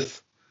deal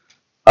with.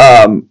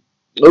 I think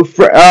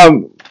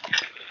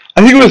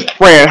it was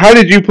Fran. How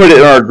did you put it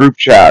in our group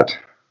chat?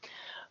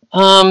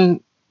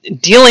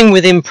 Dealing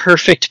with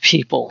imperfect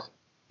people.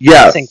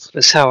 Yes. I think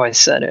was how I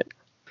said it.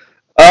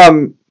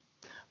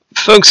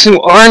 Folks who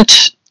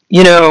aren't,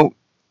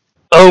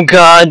 oh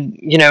God,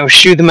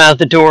 shoo them out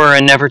the door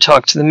and never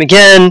talk to them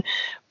again,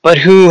 but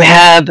who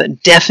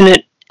have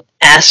definite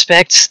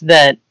aspects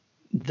that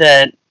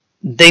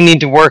they need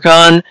to work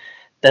on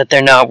that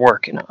they're not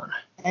working on.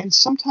 And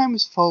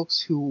sometimes folks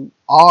who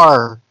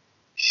are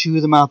shoo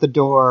them out the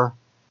door,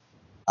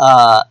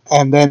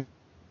 and then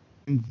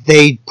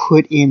they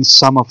put in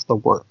some of the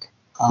work.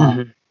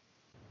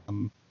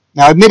 Now,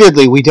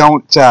 admittedly, we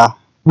don't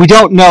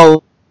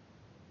know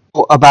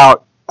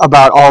about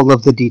all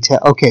of the detail.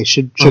 Okay,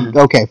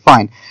 okay,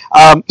 fine.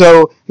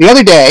 So the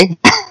other day,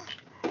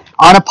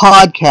 on a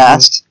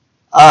podcast,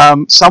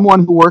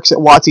 someone who works at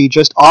WotC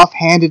just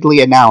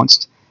offhandedly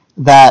announced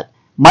that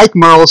Mike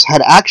Mearls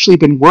had actually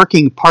been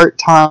working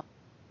part-time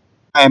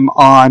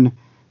on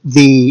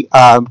the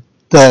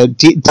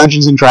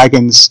Dungeons and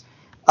Dragons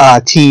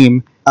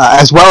team,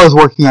 as well as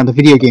working on the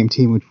video game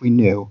team, which we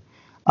knew.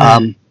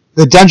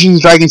 The Dungeons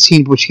and Dragons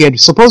team, which he had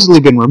supposedly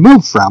been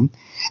removed from,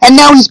 and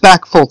now he's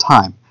back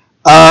full-time.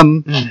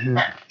 One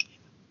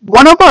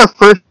of our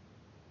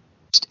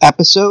first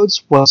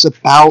episodes was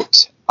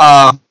about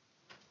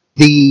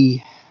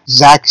the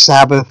Zach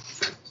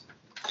Sabbath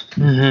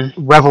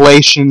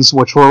revelations,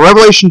 which were a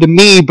revelation to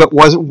me, but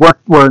were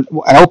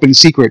an open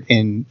secret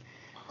in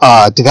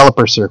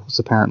developer circles,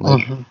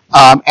 apparently.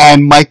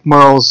 And Mike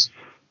Mearls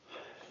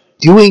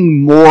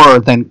doing more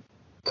than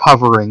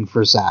covering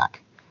for Zach.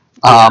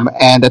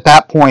 And at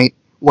that point,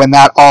 when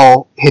that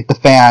all hit the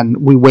fan,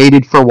 we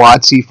waited for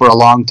WotC for a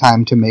long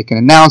time to make an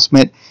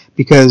announcement,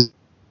 because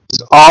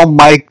all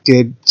Mike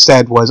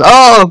said was,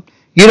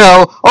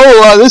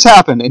 this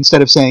happened,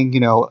 instead of saying,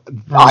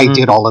 I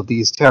did all of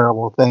these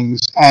terrible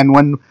things. And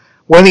when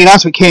the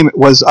announcement came, it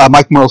was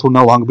Mike Mearls will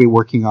no longer be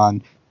working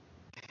on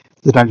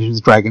the Dungeons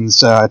 & Dragons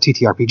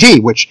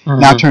TTRPG, which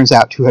now turns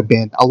out to have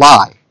been a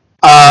lie.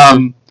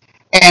 And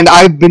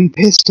I've been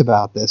pissed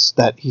about this,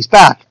 that he's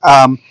back.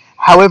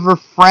 However,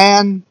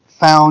 Fran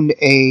found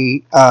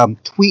a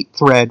tweet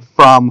thread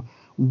from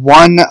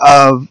one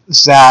of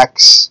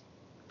Zach's,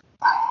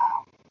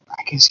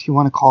 I guess you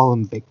want to call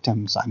them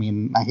victims. I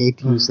mean, I hate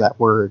to use that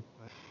word.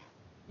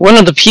 One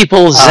of the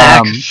people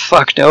Zach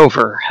fucked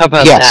over. How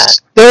about that?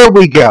 There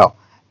we go.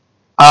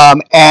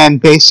 And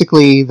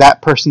basically,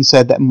 that person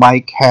said that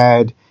Mike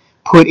had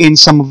put in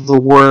some of the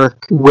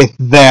work with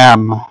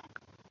them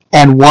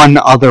and one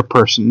other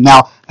person.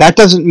 Now, that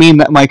doesn't mean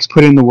that Mike's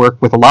put in the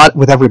work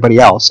with everybody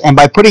else. And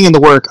by putting in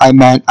the work, I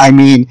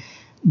mean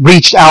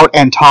reached out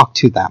and talked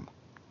to them,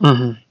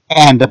 and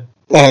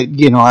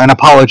and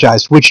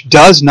apologized, which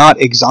does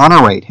not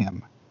exonerate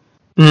him.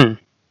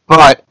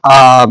 But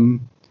the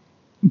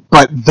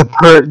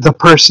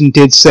person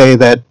did say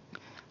that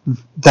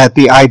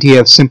the idea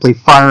of simply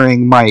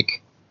firing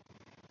Mike,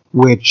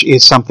 which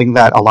is something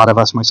that a lot of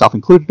us, myself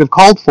included, have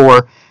called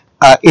for,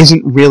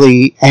 isn't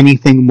really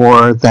anything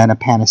more than a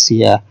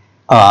panacea,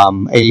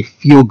 a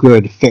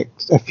feel-good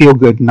fix, a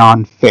feel-good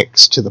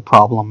non-fix to the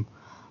problem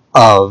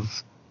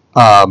of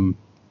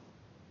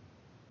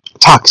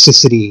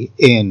toxicity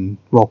in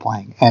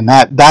role-playing. And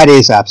that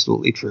is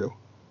absolutely true.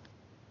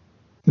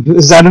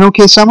 Is that an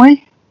okay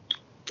summary?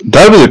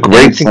 That was a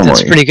great summary. I think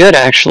that's pretty good,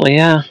 actually,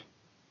 yeah.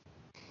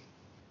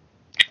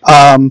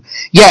 And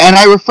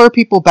I refer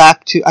people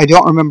back to, I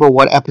don't remember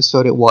what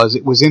episode it was.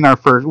 It was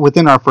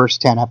within our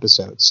first 10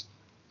 episodes,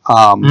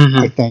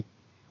 I think,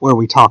 where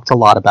we talked a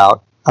lot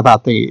about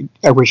the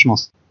original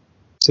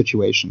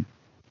situation.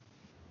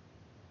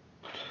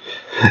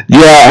 Yeah,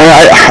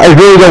 and I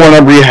really don't want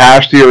to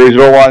rehash the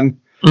original one.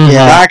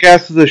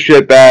 Jackass is a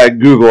shitbag.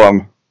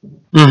 Google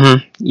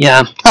him.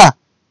 Yeah. Huh.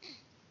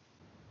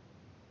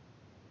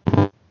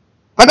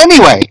 But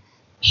anyway,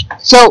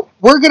 so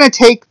we're going to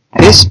take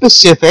this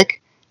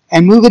specific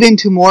and move it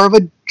into more of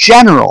a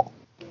general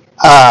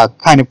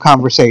kind of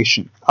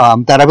conversation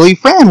that I believe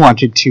Fran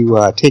wanted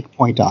to take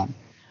point on.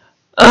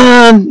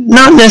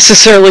 Not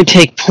necessarily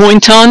take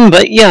point on,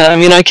 but yeah, I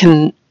mean, I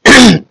can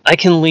I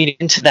can lead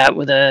into that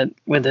with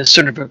a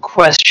sort of a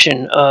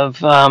question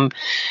of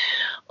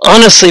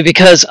honestly,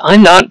 because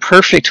I'm not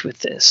perfect with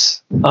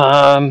this,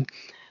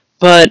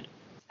 but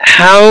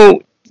how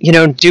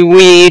do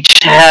we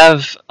each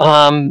have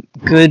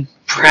good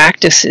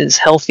practices,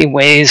 healthy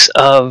ways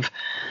of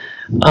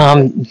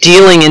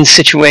dealing in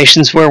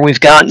situations where we've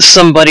got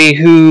somebody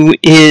who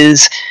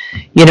is,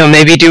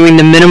 maybe doing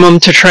the minimum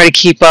to try to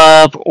keep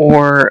up,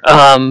 or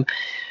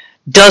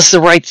does the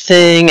right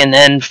thing and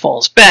then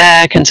falls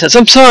back and says,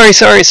 I'm sorry,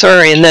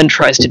 and then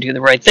tries to do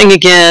the right thing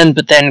again,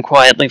 but then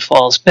quietly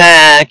falls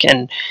back,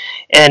 and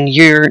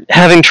you're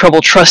having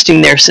trouble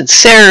trusting their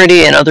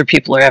sincerity, and other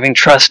people are having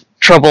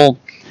trouble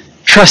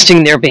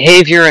trusting their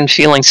behavior and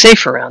feeling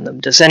safe around them.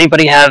 Does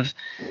anybody have,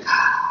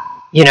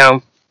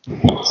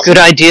 good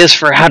ideas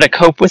for how to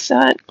cope with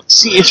that?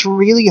 See, it's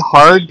really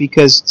hard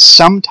because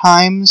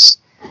sometimes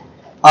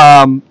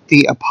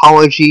the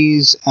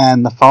apologies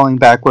and the falling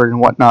backward and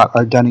whatnot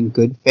are done in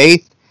good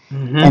faith,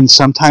 and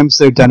sometimes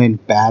they're done in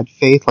bad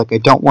faith. Like, I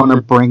don't want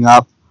to bring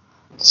up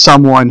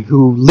someone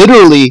who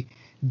literally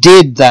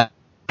did that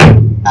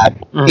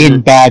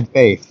in bad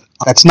faith.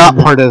 That's not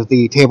part of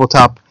the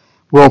tabletop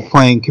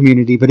role-playing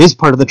community, but is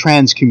part of the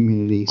trans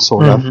community,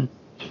 sort of.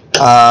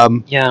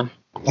 Yeah.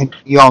 And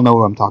you all know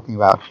what I'm talking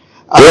about.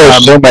 There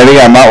are so many,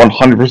 I'm not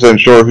 100%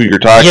 sure who you're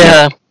talking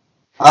about.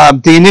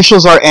 The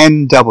initials are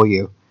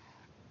NW.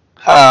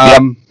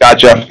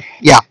 Gotcha.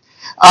 Yeah.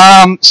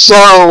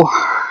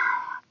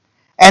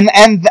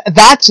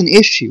 That's an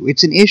issue.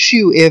 It's an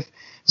issue if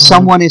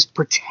someone is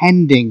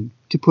pretending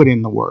to put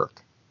in the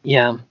work.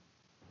 Yeah.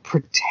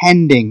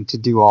 Pretending to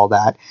do all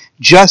that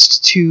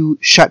just to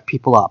shut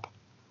people up.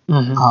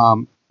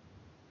 And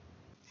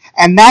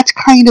that's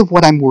kind of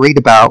what I'm worried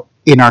about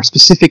in our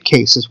specific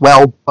case as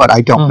well, but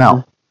I don't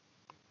know.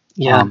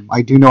 Yeah.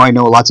 I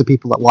know lots of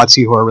people at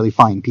WotC who are really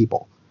fine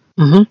people.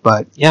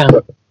 But yeah.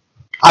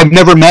 I've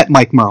never met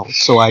Mike Merle,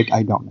 so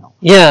I don't know.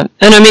 Yeah,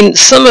 and I mean,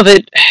 some of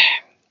it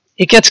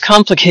gets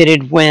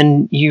complicated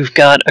when you've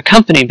got a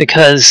company,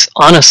 because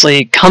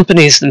honestly,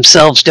 companies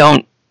themselves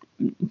don't,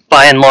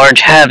 by and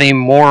large, have a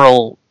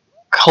moral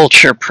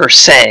culture per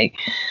se.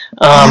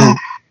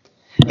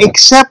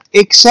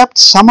 Except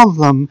some of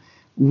them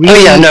really...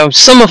 Oh yeah, no,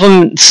 some of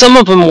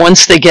them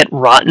once they get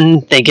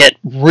rotten, they get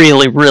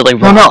really, really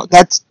rotten. No,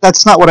 that's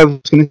not what I was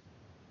going to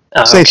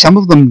say. Okay. Some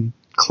of them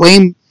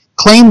claim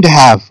to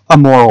have a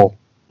moral,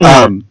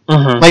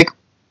 like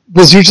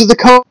Wizards of the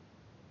Coast.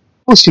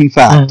 In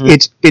fact,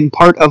 it's been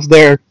part of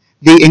the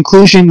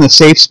inclusion, the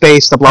safe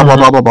space, the blah blah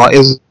blah blah blah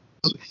is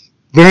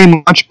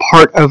very much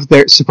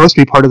supposed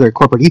to be part of their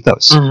corporate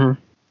ethos.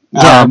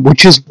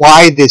 Which is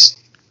why this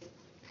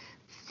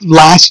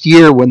last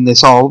year, when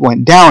this all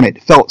went down,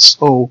 it felt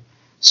so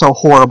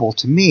horrible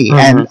to me.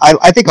 And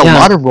I think a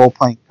lot of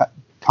role-playing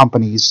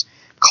companies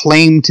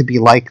claim to be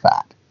like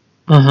that.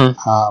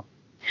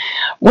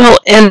 Well,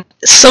 and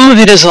some of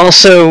it is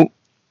also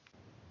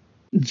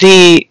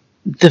the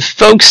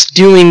folks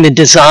doing the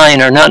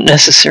design are not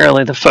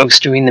necessarily the folks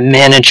doing the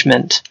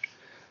management.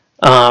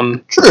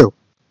 True.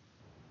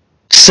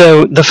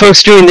 So the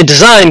folks doing the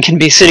design can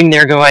be sitting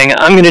there going,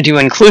 I'm going to do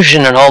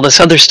inclusion and all this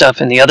other stuff,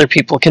 and the other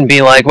people can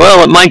be like,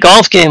 well, at my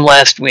golf game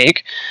last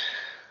week.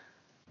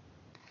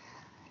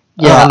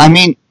 Yeah, I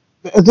mean,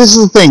 this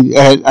is the thing.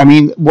 I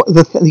mean,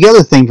 the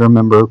other thing to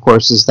remember, of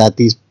course, is that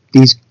these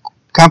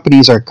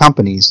companies are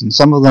companies, and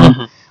some of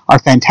them are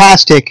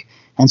fantastic,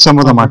 and some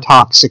of them are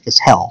toxic as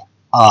hell.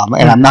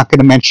 And I'm not going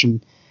to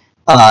mention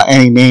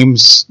any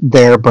names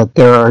there, but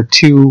there are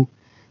two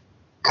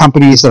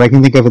companies that I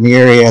can think of in the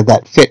area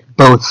that fit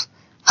both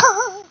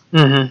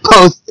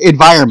both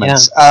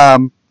environments.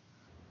 Well,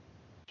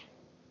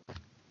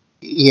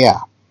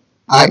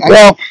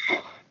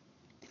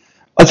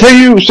 I'll tell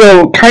you,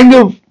 so kind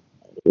of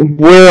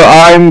where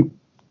I'm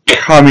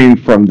coming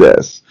from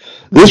this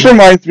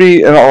reminds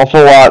me an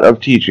awful lot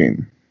of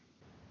teaching.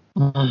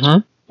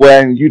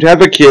 When you'd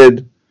have a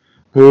kid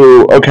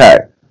who,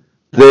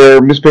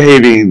 they're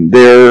misbehaving,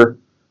 they're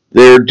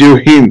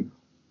doing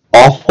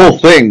awful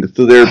things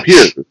to their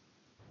peers,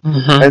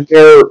 and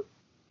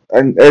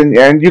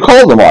and you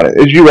call them on it,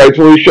 as you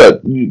rightfully should.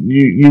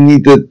 You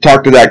need to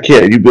talk to that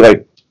kid. You'd be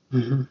like,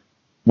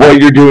 what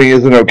you're doing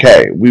isn't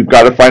okay. We've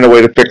got to find a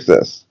way to fix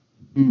this.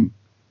 And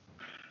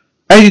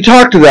you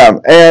talk to them,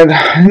 and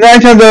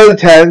 9 times out of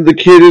 10, the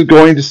kid is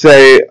going to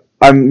say,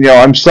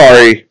 I'm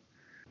sorry.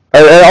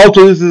 And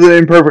also, this is an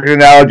imperfect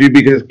analogy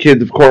because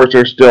kids, of course,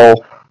 are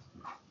still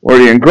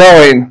learning and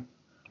growing.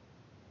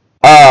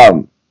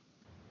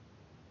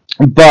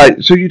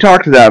 But so you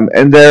talk to them,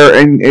 and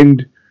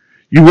and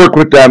you work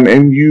with them,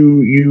 and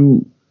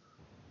you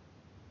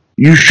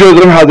show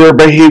them how their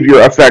behavior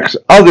affects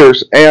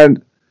others,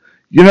 and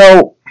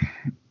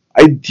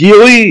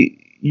ideally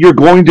they're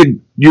going to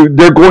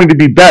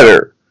be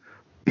better,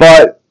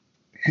 but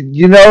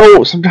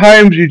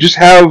sometimes you just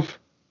have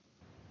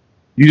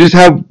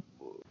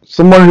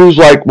someone who's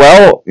like,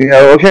 well,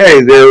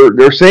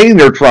 they're saying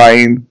they're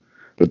trying,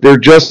 but they're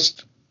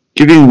just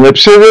giving lip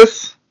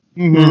service.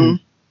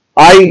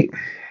 I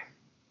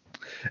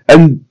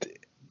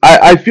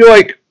feel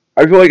like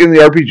in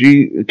the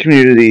RPG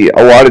community,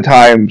 a lot of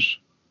times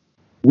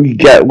we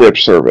get lip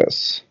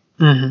service.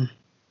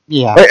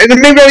 Yeah,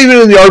 and maybe not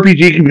even in the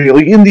RPG community,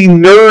 like in the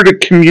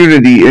nerd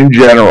community in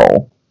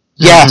general.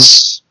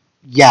 Yes.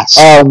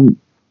 So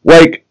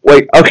one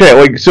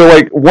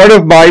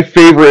of my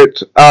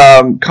favorite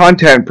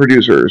content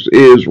producers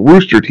is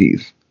Rooster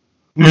Teeth.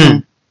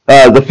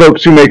 The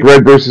folks who make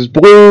Red vs.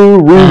 Blue,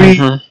 Ruby.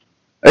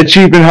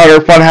 Achievement Hunter,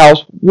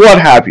 Funhouse, what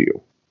have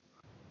you.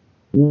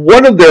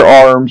 One of their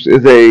arms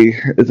is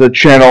a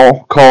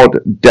channel called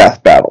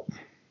Death Battle.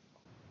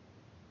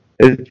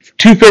 It's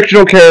two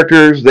fictional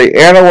characters. They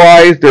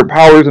analyze their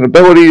powers and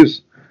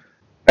abilities,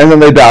 and then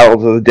they battle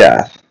to the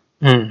death.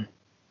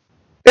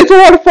 It's a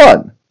lot of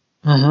fun.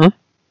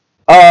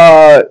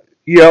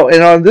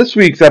 And on this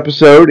week's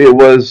episode, it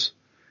was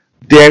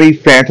Danny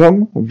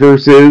Phantom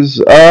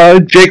versus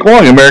Jake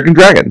Long, American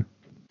Dragon.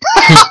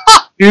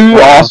 Two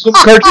awesome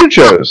cartoon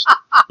shows.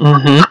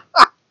 But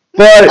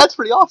that's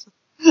pretty awesome.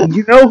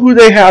 You know who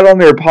they had on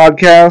their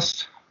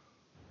podcast?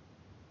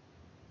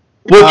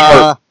 Butch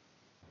Hartman.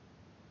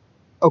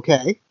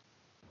 Okay.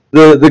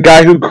 The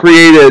guy who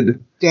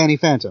created Danny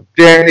Phantom.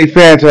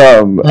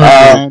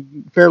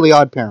 And Fairly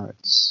Odd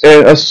Parents.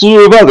 And a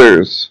slew of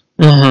others.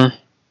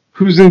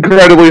 Who's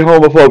incredibly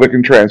homophobic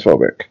and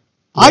transphobic.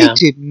 I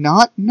did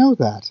not know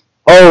that.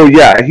 Oh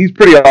yeah, he's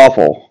pretty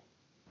awful.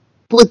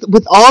 With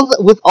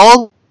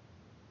all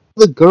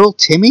the Girl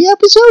Timmy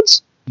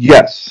episodes?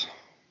 Yes.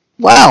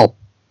 Wow.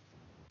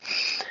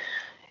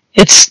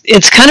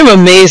 It's kind of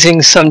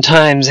amazing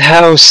sometimes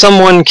how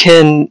someone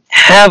can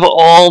have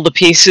all the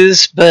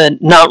pieces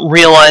but not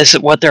realize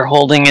that what they're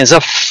holding is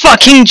a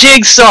fucking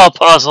jigsaw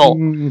puzzle.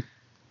 And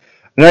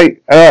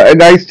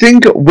I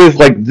think with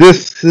like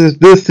this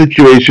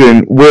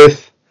situation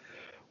with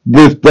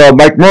the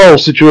Mike Merle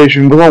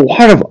situation with a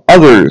lot of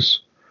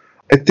others,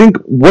 I think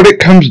what it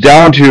comes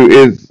down to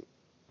is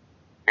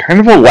kind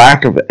of a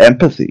lack of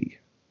empathy.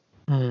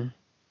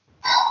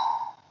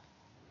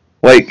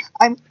 Like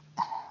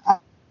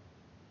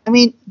I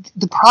mean,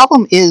 the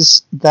problem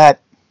is that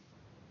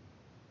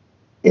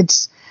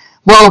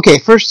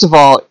first of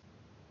all,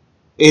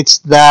 it's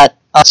that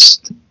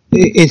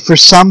for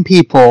some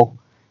people,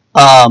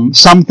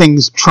 some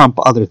things trump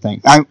other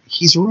things.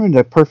 He's ruined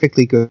a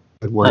perfectly good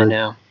word. I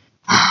know.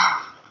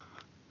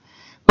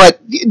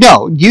 But,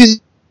 no,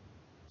 using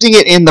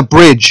it in the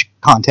bridge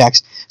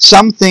context,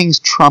 some things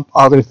trump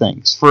other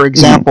things. For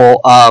example,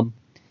 they're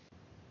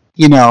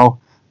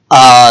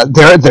a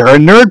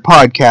nerd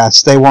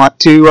podcast. They want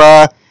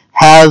to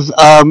have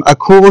a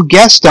cool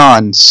guest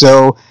on,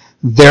 so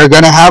they're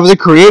going to have the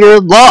creator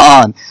of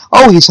blah on.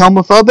 Oh, he's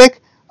homophobic?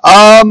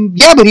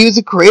 Yeah, but he was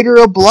the creator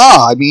of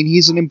blah. I mean,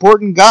 he's an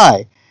important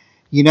guy.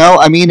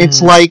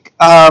 It's like,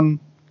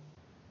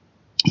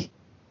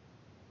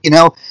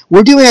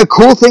 we're doing a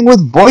cool thing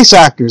with voice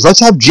actors. Let's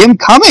have Jim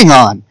Cumming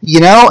on,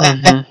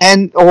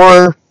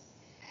 or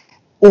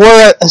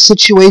a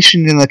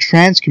situation in the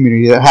trans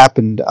community that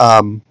happened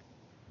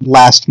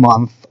last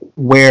month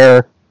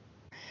where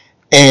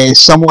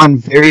someone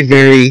very,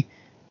 very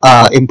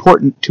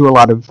important to a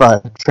lot of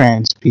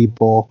trans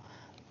people,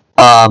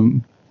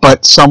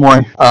 but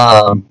someone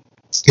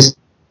is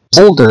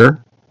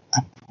older.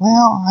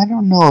 Well, I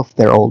don't know if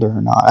they're older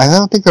or not. I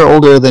don't think they're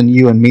older than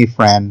you and me,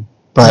 friend,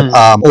 but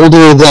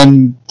older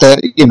than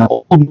the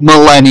old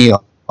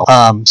millennial,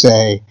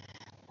 say,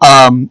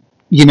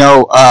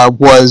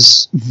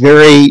 was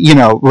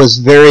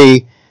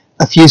very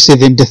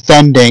effusive in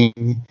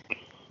defending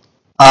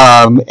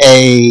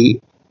a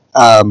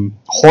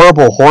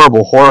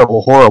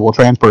horrible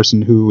trans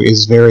person who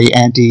is very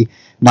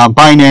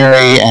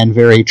non-binary and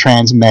very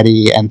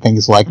trans-medi and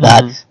things like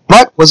that,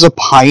 but was a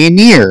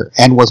pioneer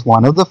and was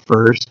one of the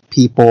first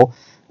people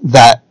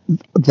that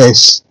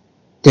this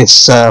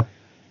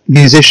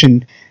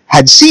musician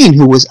had seen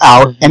who was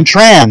out and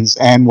trans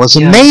and was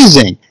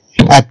amazing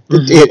at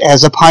it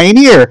as a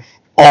pioneer,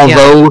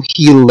 although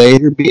he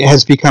later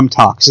has become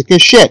toxic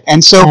as shit.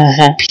 And so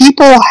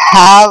people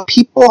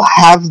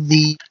have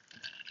these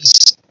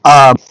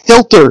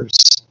filters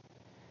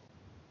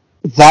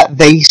that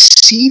they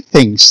see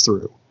things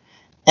through,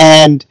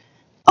 and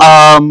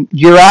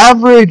your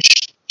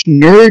average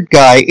nerd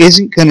guy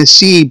isn't going to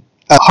see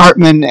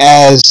Hartman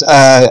as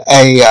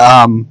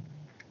a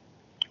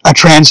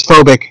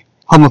transphobic,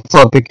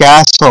 homophobic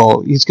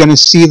asshole. He's going to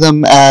see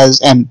them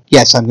as, and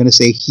yes, I'm going to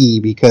say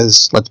he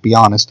because let's be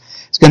honest,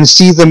 he's going to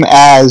see them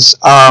as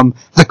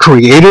the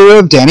creator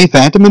of Danny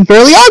Phantom and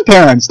Fairly Odd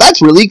Parents.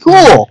 That's really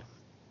cool.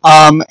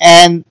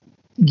 And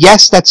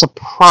yes, that's a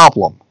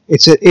problem.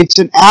 It's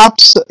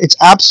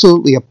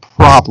absolutely a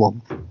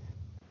problem.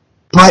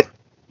 But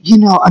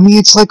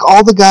it's like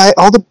all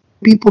the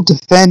people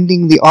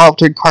defending the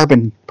altered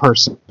carbon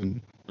person,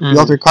 the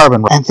altered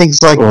carbon, and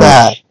things like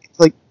that. It's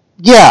like,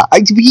 yeah,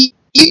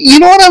 you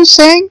know what I'm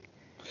saying?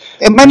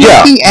 Am I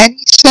making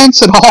any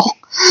sense at all?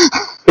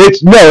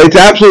 It's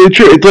absolutely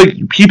true. It's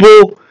like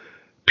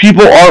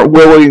people aren't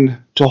willing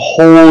to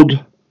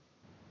hold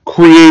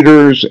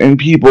creators and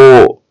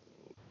people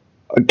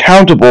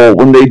accountable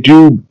when they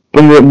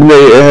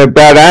have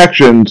bad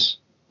actions.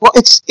 Well,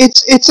 it's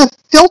a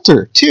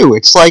filter too.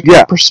 It's like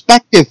a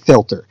perspective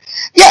filter.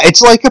 Yeah,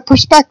 it's like a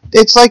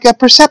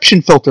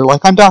perception filter,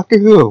 like on Doctor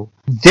Who.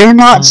 They're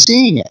not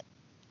seeing it.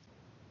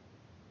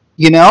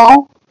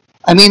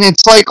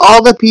 It's like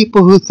all the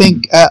people who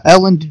think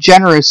Ellen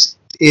DeGeneres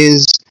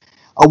is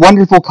a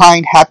wonderful,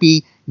 kind,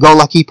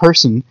 happy-go-lucky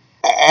person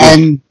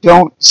and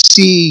don't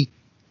see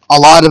a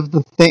lot of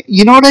the thing.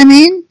 You know what I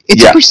mean?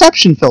 It's a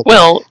perception filter.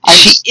 Well,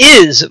 she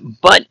is,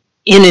 but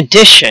in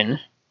addition,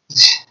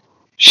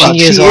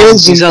 she is all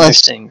these other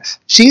things.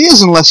 She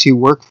is unless you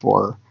work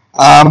for her.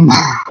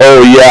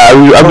 Oh yeah,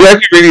 I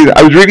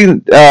was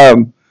reading.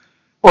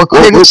 Or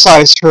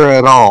criticized her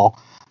at all.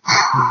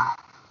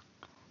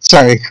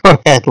 Sorry, go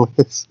ahead,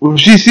 Liz.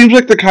 She seems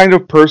like the kind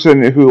of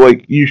person who,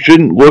 like, you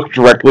shouldn't look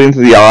directly into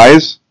the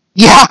eyes.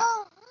 Yeah.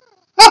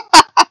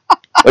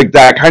 Like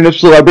that kind of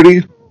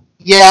celebrity.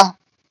 Yeah.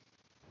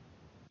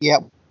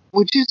 Yeah.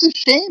 Which is a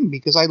shame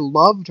because I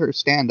loved her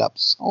stand-up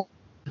so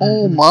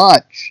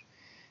much.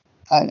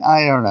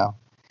 I don't know.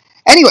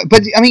 Anyway,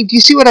 but I mean, do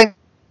you see what I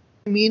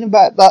mean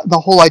about the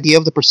whole idea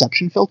of the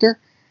perception filter?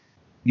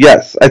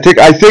 Yes, I think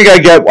I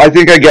get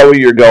what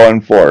you're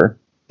going for.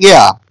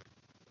 Yeah,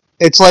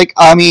 it's like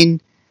and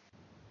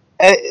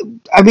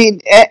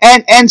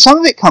some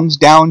of it comes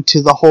down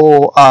to the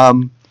whole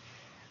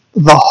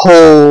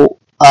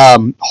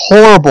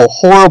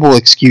horrible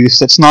excuse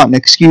that's not an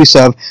excuse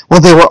of,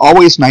 well, they were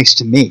always nice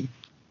to me,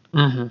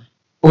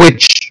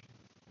 which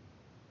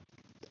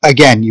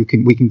again we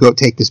can go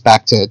take this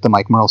back to the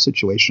Mike Merle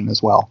situation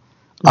as well,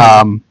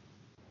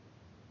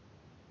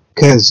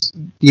 because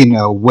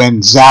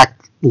when Zach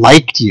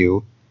liked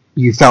you,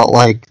 you felt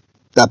like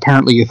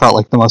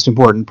the most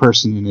important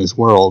person in his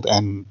world,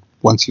 and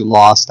once you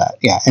lost that,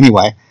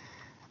 anyway,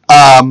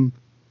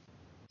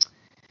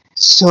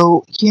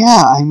 so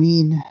yeah, I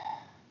mean,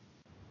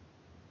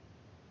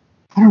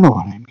 I don't know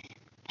what I mean.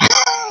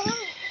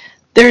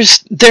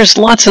 There's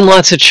lots and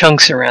lots of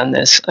chunks around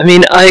this. I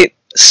mean,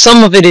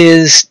 some of it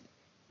is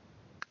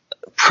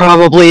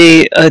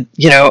probably a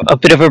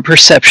bit of a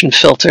perception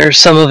filter.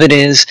 Some of it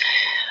is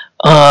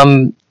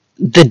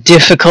the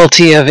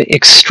difficulty of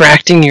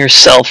extracting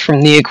yourself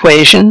from the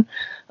equation,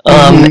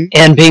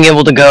 and being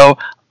able to go,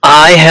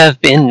 I have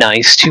been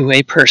nice to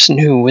a person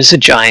who was a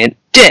giant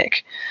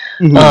dick.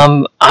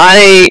 There's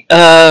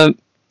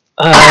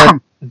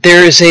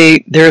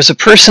a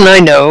person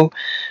I know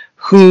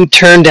who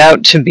turned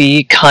out to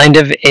be kind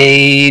of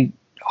a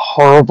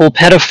horrible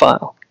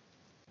pedophile.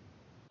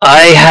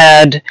 I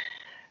had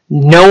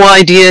no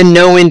idea,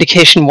 no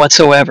indication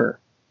whatsoever.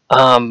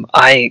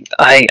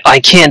 I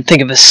can't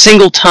think of a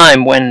single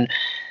time when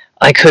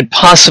I could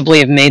possibly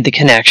have made the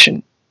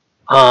connection.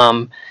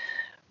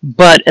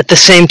 But at the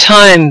same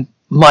time,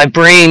 my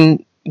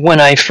brain,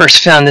 when I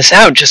first found this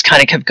out, just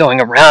kind of kept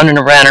going around and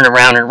around and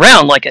around and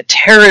around like a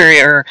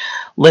terrier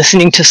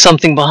listening to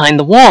something behind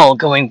the wall,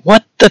 going,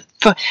 what the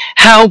fuck?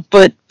 How?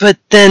 But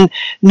then,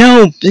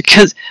 no,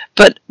 because,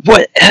 but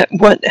what,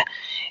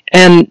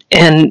 and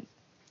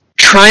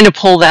trying to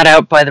pull that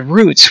out by the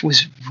roots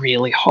was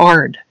really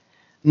hard.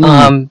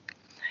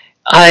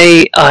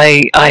 I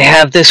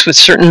have this with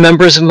certain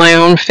members of my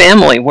own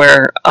family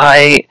where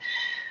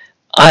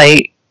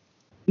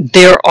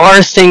there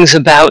are things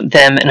about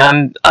them,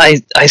 and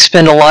I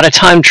spend a lot of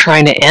time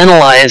trying to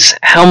analyze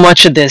how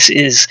much of this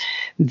is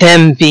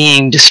them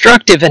being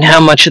destructive and how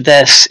much of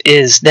this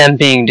is them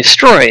being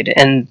destroyed.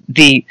 And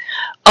the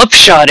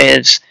upshot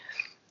is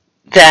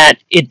that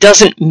it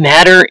doesn't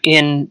matter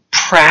in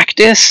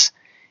practice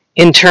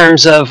in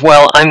terms of,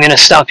 well, I'm going to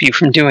stop you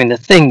from doing the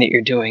thing that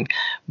you're doing,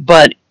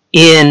 but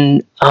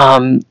in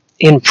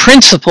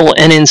principle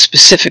and in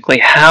specifically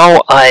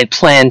how I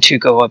plan to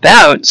go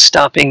about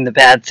stopping the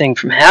bad thing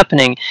from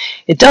happening,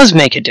 it does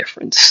make a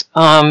difference.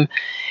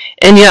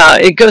 And yeah,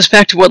 it goes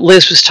back to what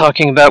Liz was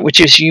talking about, which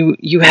is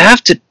you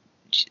have to,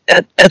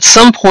 at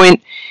some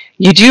point,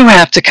 you do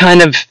have to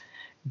kind of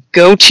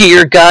go to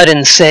your gut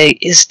and say,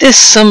 is this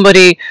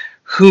somebody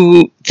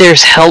who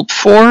there's help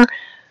for?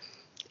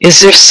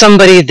 Is there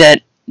somebody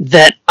that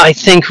I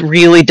think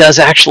really does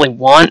actually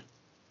want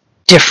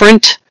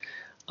different?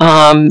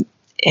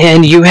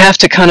 And you have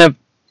to kind of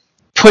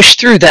push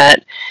through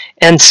that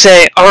and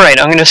say, all right,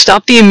 I'm going to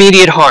stop the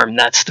immediate harm.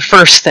 That's the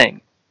first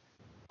thing.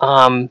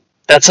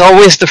 That's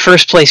always the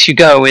first place you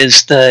go,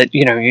 is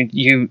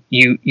you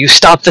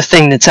stop the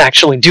thing that's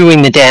actually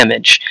doing the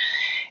damage,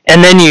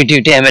 and then you do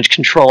damage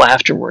control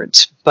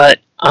afterwards. But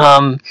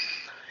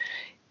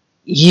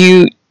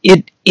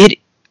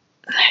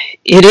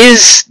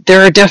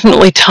there are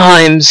definitely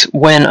times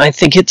when I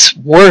think it's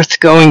worth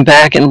going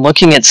back and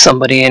looking at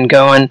somebody and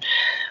going,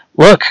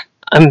 look,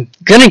 I'm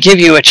going to give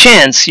you a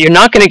chance. You're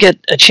not going to get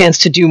a chance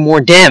to do more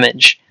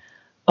damage.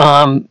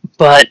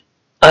 But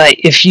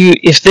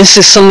if this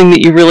is something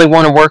that you really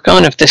want to work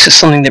on, if this is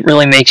something that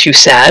really makes you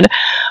sad,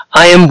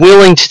 I am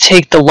willing to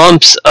take the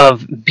lumps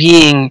of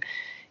being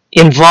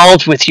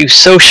involved with you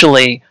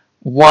socially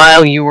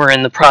while you were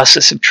in the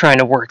process of trying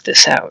to work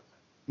this out.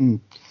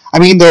 I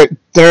mean, there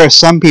are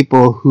some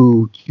people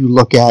who you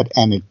look at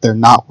and they're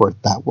not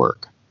worth that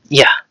work.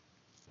 Yeah.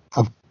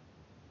 Of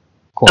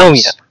course. Oh,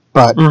 yeah.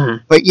 But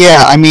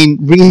yeah, I mean,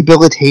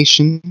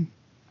 rehabilitation,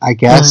 I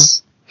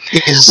guess,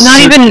 is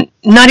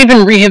not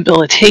even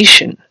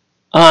rehabilitation,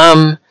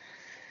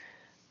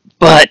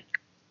 but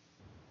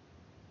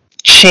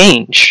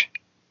change.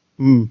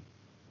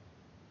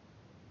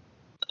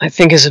 I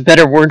think is a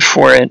better word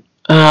for it.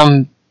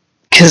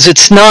 because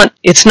it's not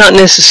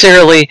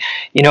necessarily,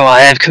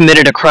 I have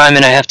committed a crime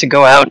and I have to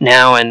go out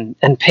now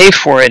and pay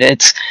for it.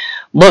 It's,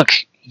 look,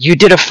 you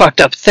did a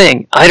fucked up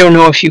thing. I don't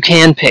know if you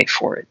can pay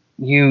for it.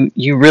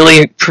 You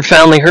really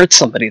profoundly hurt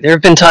somebody. There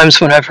have been times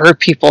when I've hurt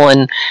people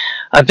and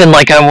I've been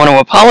like, I want to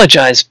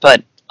apologize,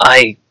 but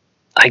I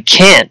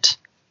can't.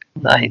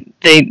 They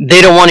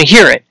don't want to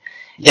hear it.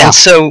 Yeah. And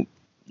so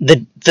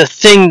the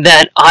thing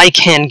that I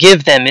can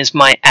give them is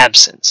my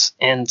absence.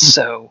 And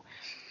so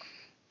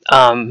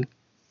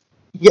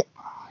yeah,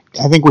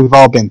 I think we've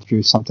all been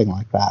through something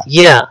like that.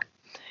 Yeah.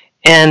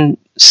 And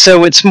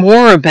so it's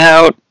more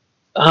about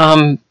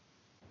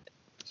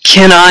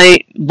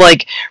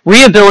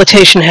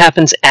rehabilitation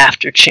happens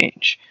after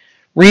change.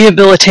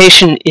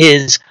 Rehabilitation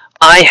is,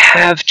 I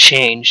have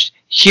changed.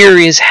 Here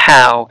is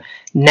how.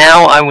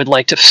 Now I would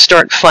like to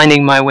start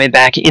finding my way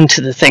back into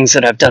the things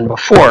that I've done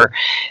before.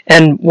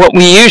 And what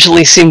we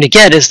usually seem to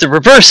get is the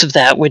reverse of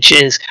that, which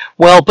is,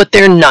 well, but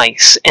they're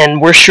nice,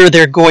 and we're sure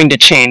they're going to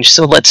change,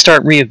 so let's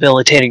start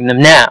rehabilitating them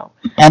now.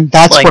 And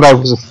that's what I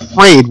was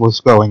afraid was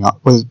going on,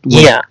 was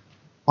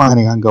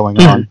planning on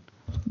going on.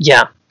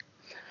 Yeah.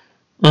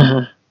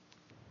 Mm-hmm.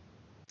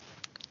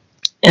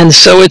 And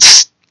so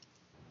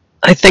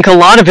I think a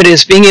lot of it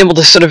is being able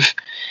to sort of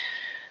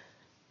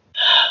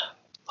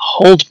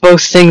hold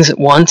both things at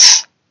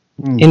once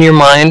in your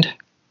mind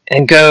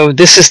and go,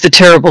 this is the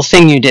terrible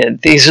thing you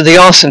did. These are the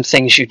awesome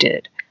things you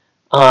did.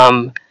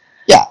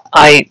 Yeah.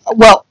 I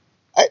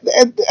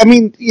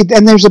mean,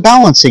 and there's a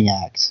balancing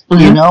act,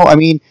 I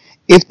mean,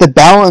 if the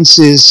balance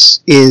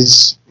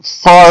is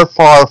far,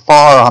 far,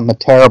 far on the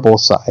terrible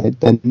side,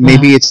 then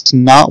maybe it's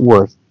not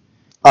worth,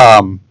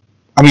 I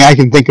mean, I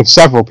can think of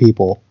several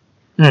people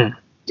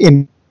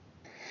in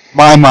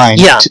my mind,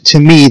 to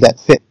me, that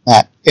fit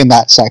in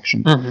that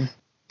section. Mm-hmm.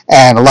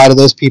 And a lot of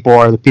those people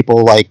are the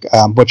people like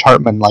Butch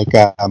Hartman, like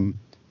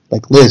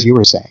Liz, you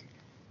were saying.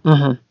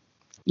 Mm-hmm.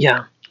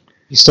 Yeah.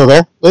 You still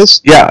there, Liz?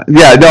 Yeah.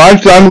 No,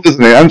 I'm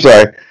listening. I'm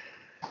sorry.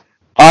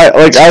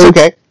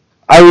 Okay.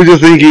 I was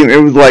just thinking.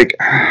 It was like,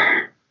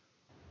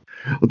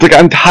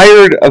 I'm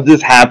tired of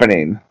this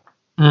happening.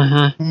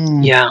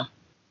 Mm-hmm. Yeah.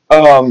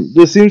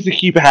 This seems to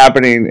keep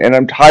happening, and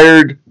I'm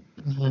tired.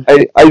 Mm-hmm.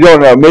 I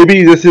don't know.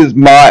 Maybe this is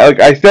my,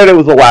 I said it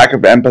was a lack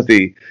of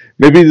empathy.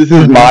 Maybe this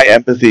is my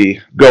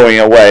empathy going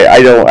away.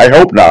 I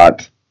hope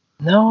not.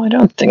 No, I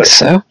don't think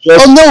so.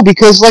 Well, no,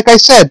 because like I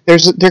said,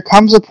 there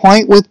comes a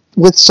point with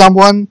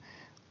someone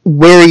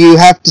where you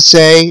have to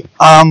say,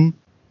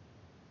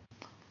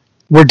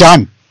 we're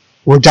done.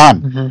 We're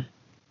done. Mm-hmm.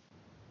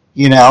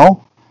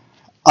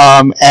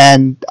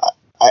 And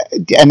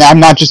I'm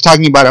not just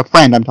talking about a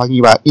friend. I'm talking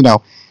about,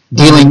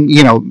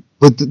 dealing,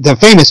 with the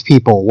famous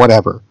people,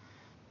 whatever.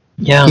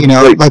 Yeah.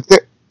 Like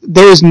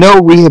there is no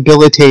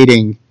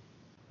rehabilitating.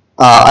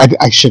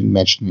 I shouldn't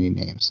mention any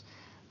names.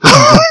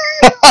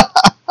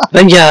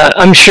 But yeah,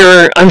 I'm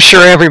sure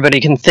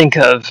everybody can think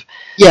of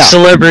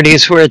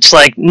celebrities where it's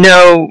like,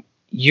 no,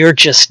 you're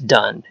just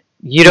done.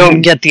 You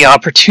don't get the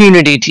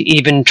opportunity to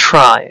even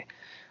try.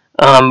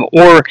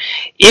 Or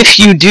if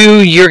you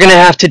do, you're going to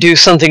have to do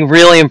something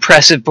really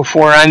impressive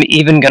before I'm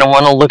even going to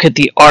want to look at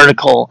the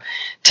article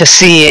to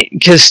see it,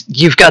 because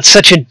you've got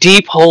such a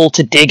deep hole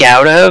to dig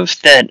out of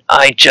that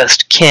I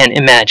just can't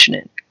imagine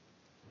it.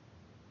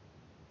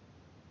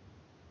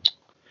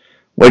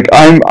 Like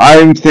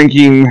I'm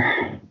thinking,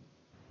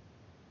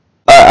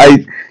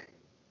 I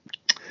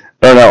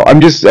don't know. I'm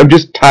just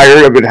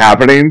tired of it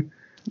happening.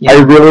 Yeah.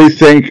 I really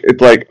think it's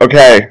like,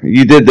 okay,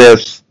 you did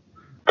this,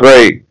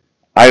 great.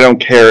 I don't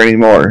care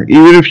anymore.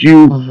 Even if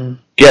you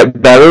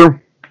get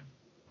better,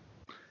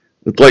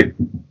 it's like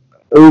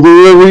what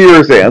you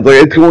were saying. It's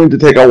like it's going to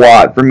take a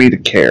lot for me to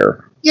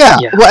care. Yeah.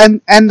 Well,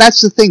 and that's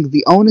the thing.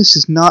 The onus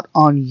is not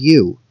on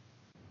you.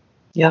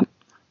 Yep.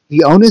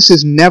 The onus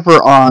is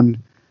never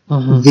on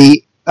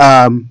the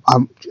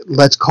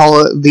let's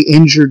call it the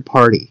injured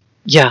party.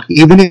 Yeah.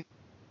 Even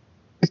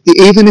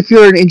if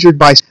you're an injured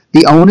bystander,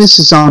 the onus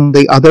is on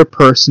the other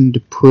person to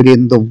put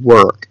in the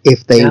work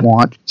if they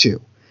want to.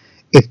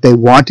 If they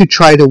want to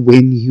try to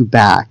win you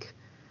back,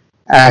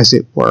 as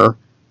it were,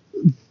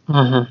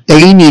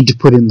 they need to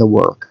put in the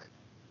work.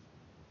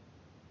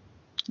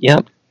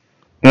 Yep.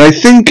 And I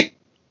think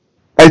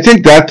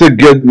that's a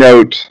good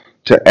note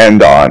to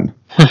end on.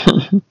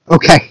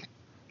 Okay.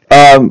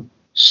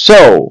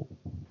 So,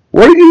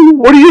 what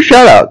are your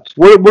shout-outs?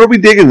 What are we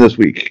digging this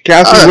week?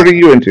 Cassie, what are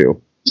you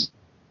into?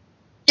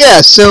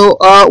 Yeah, so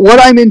what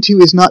I'm into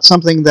is not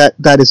something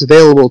that is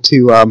available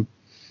to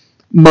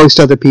most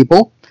other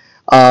people.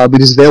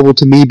 It is available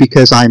to me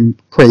because I'm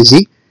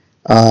crazy.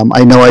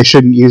 I know I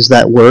shouldn't use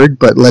that word,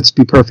 but let's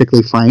be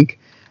perfectly frank.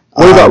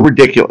 What about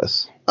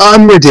ridiculous?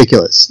 I'm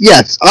ridiculous.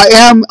 Yes,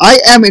 I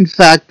am in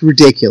fact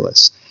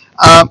ridiculous.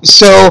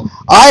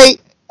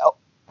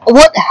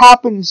 What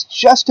happens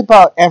just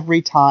about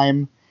every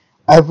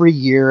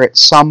year at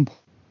some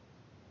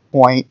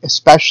point,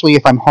 especially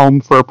if I'm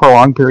home for a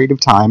prolonged period of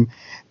time,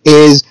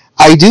 is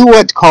I do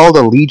what's called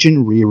a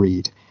Legion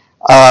reread.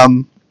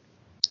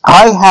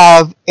 I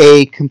have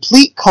a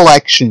complete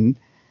collection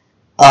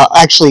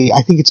actually,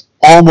 I think it's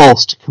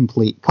almost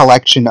complete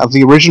collection of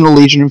the original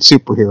Legion of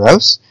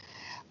Superheroes.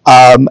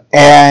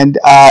 And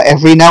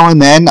every now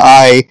and then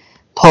I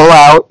pull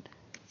out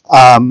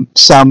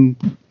some,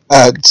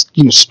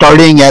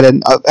 starting at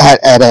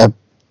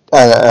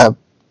a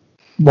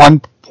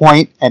one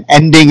point and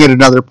ending at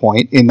another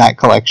point in that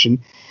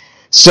collection.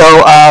 So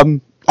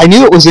I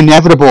knew it was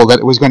inevitable that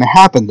it was going to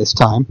happen this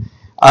time.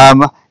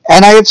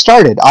 And I have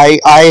started. I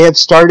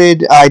decided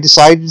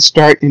to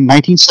start in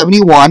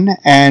 1971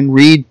 and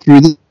read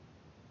through the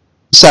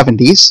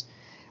 70s,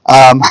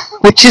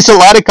 which is a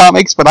lot of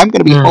comics, but I'm going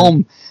to be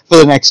home for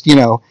the next,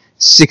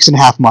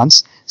 6.5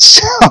 months.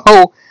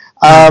 So,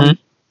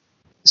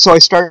 so I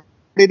started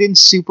in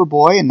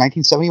Superboy in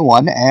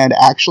 1971, and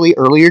actually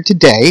earlier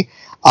today,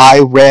 I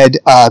read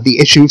the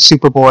issue of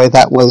Superboy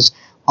that was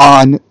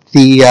on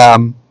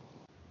the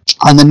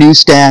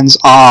newsstands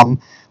on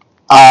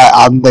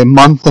the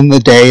month and the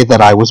day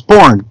that I was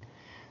born.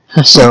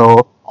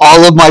 So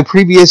all of my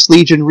previous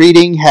Legion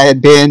reading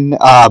had been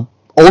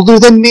older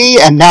than me,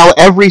 and now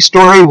every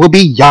story will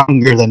be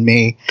younger than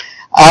me.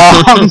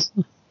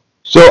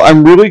 So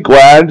I'm really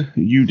glad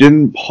you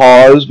didn't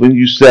pause when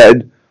you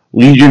said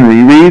Legion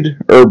reread,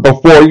 or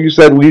before you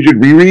said Legion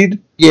reread.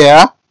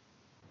 Yeah.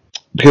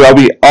 Because I'll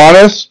be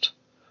honest,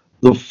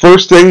 the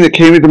first thing that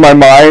came into my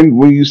mind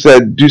when you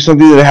said do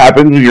something that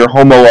happens when you're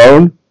home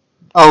alone.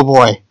 Oh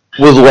boy.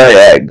 Was lay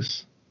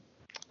eggs.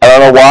 I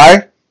don't know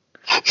why.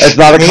 That's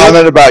not a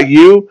comment about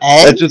you.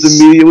 Eggs? That's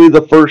just immediately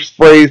the first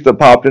phrase that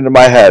popped into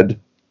my head.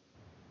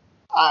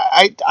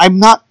 I'm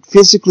not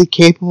physically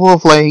capable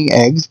of laying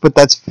eggs, but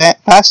that's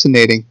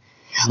fascinating.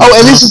 Oh,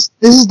 and this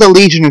is the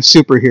Legion of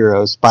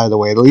Superheroes, by the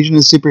way. The Legion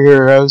of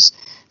Superheroes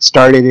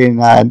started in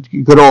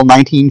good old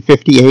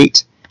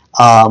 1958.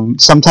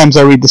 Sometimes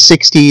I read the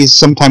 60s.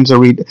 Sometimes I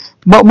read...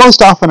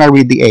 most often I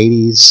read the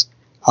 80s,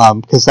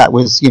 because that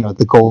was,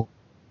 the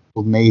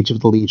golden age of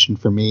the Legion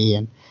for me.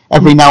 And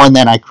every now and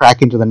then I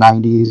crack into the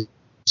 90s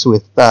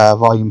with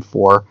Volume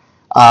 4.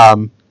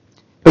 But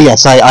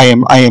yes, I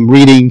am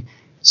reading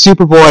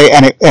Superboy,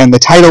 and the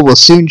title will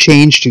soon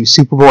change to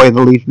Superboy and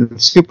the Legion of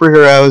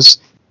Superheroes,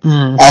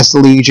 as the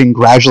Legion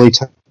gradually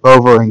took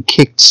over and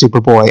kicked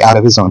Superboy out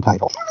of his own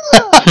title.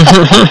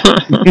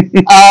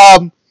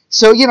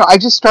 So, I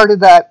just started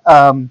that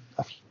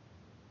a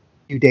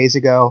few days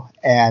ago,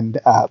 and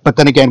but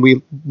then again,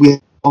 we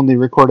only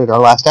recorded our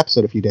last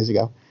episode a few days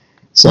ago.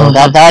 So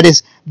that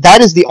is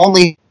the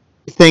only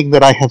thing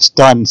that I have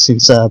done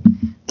since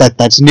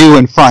that's new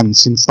and fun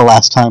since the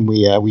last time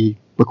we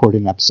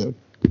recorded an episode.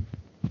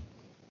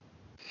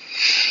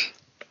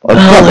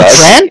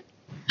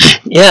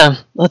 Yeah,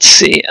 let's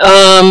see.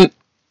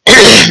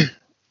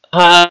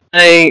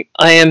 I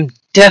am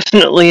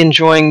definitely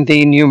enjoying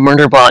the new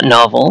Murderbot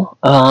novel.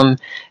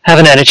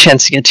 Haven't had a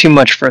chance to get too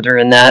much further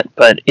in that,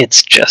 but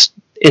it's just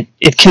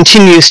it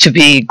continues to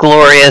be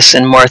glorious,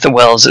 and Martha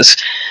Wells is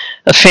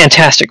a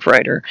fantastic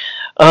writer.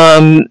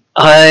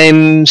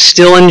 I'm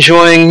still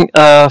enjoying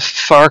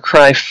Far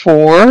Cry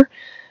 4.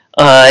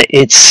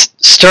 It's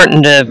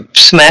starting to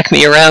smack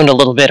me around a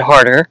little bit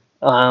harder.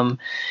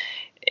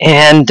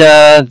 And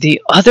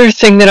the other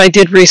thing that I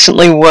did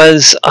recently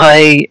was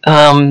I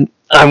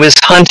was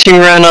hunting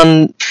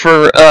around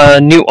for a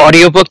new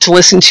audiobook to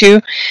listen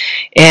to,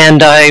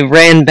 and I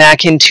ran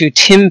back into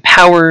Tim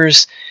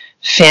Powers'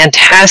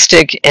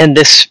 fantastic, and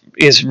this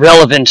is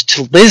relevant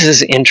to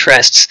Liz's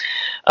interests,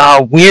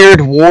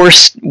 Weird War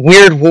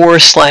 /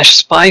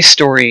 spy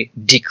story,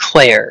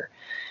 Declare,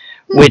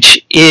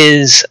 which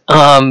is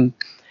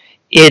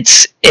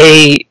it's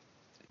a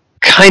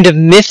kind of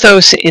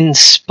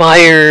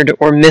mythos-inspired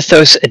or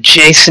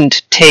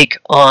mythos-adjacent take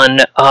on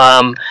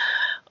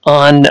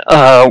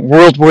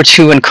World War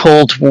II and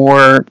Cold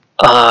War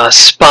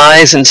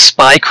spies and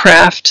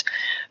spycraft,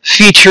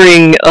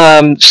 featuring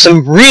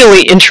some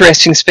really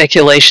interesting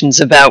speculations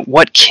about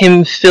what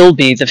Kim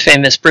Philby, the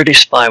famous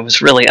British spy,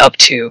 was really up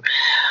to.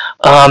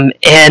 And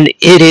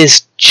it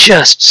is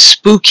just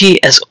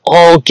spooky as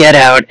all get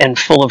out, and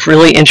full of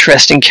really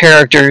interesting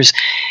characters,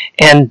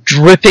 and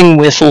dripping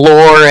with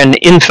lore and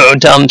info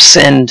dumps,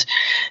 and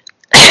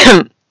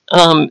in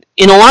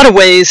a lot of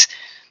ways,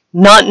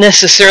 not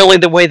necessarily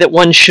the way that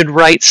one should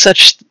write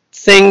such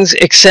things,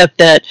 except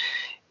that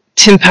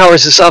Tim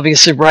Powers is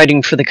obviously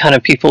writing for the kind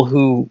of people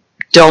who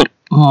don't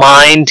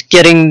mind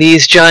getting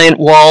these giant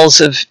walls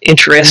of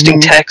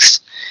interesting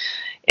text,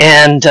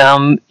 and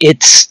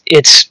it's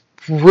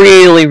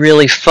really,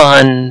 really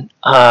fun,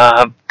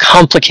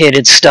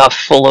 complicated stuff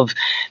full of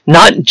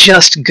not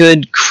just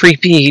good,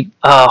 creepy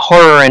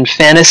horror and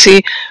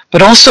fantasy,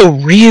 but also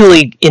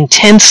really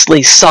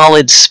intensely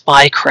solid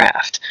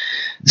spycraft.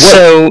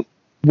 So,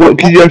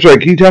 can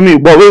you tell me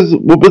what was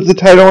the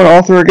title and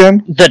author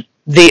again?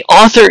 The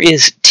author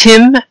is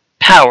Tim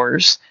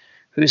Powers,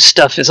 whose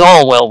stuff is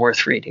all well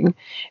worth reading,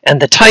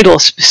 and the title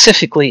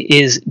specifically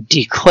is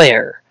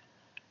Declare.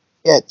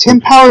 Yeah, Tim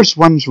Powers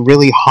one's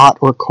really hot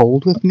or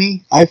cold with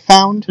me, I've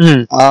found.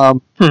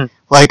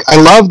 Like, I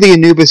love the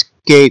Anubis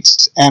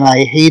Gates, and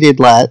I hated,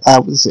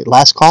 was it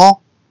Last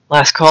Call?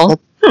 Last Call?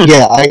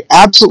 Yeah, I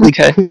absolutely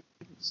couldn't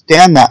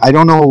understand that. I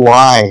don't know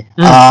why.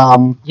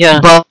 Yeah.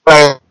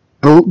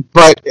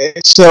 But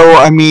so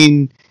I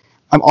mean,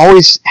 I'm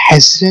always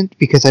hesitant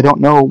because I don't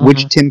know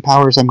which Tim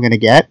Powers I'm going to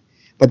get.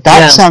 But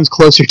that sounds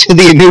closer to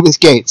the Anubis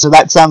Gate, so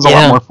that sounds a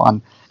lot more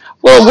fun.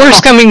 Well,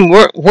 worst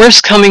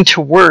coming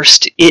to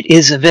worst, it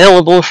is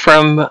available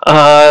from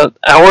our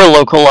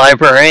local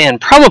library and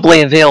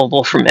probably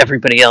available from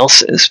everybody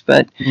else's.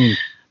 But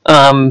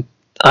I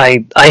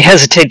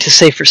hesitate to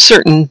say for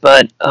certain,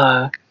 but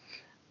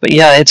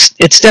yeah,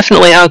 it's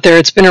definitely out there.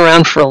 It's been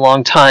around for a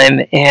long time,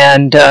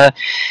 and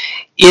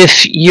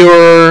if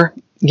you're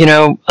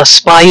a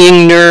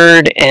spying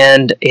nerd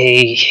and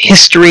a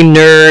history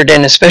nerd,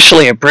 and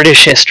especially a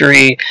British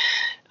history.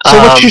 So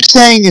what you're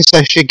saying is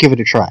I should give it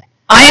a try.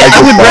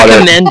 I would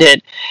recommend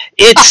it.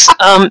 It's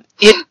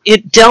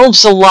it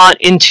delves a lot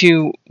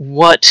into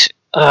what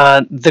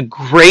the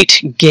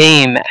great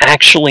game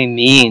actually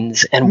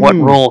means and what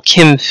role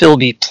Kim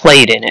Philby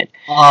played in it.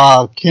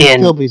 Kim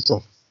Philby's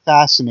a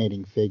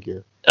fascinating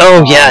figure.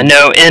 Oh yeah,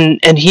 no,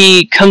 and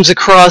he comes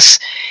across.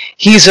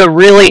 He's a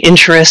really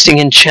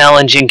interesting and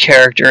challenging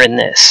character in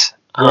this.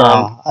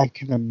 I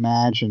can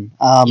imagine.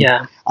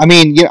 Yeah, I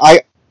mean,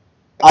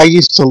 I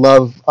used to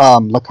love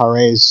Le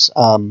Carré's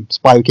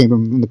Spy Who Came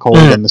from the Cold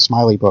and the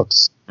Smiley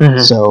books.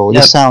 So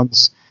this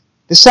sounds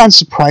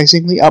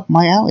surprisingly up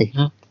my alley.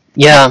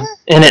 Yeah,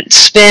 and it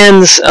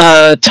spans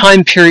a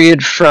time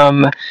period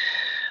from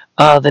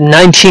the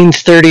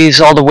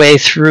 1930s all the way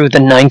through the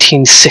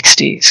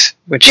 1960s,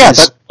 which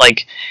is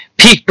like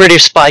peak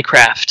British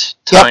spycraft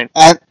time.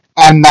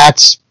 And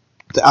that's,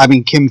 I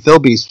mean, Kim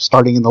Philby's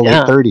starting in the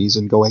late 30s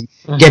and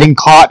getting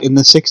caught in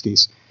the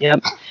 60s.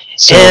 Yep.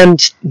 So. And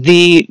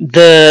the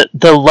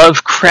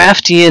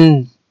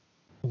Lovecraftian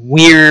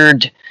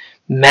weird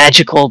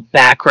magical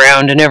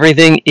background and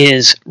everything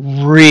is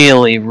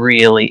really,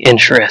 really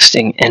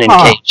interesting and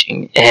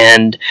engaging.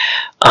 And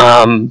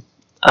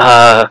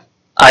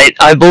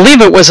I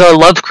believe it was our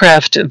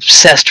Lovecraft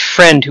obsessed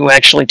friend who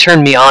actually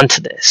turned me on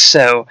to this.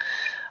 So,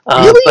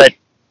 really? But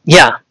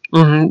yeah,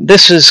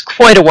 this was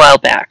quite a while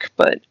back.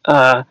 But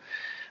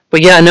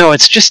yeah, no,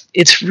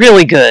 it's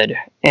really good.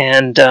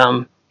 And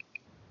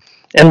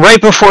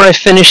right before I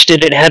finished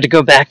it, it had to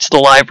go back to the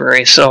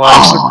library. So I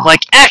was sort of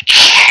like,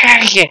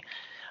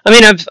 I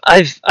mean,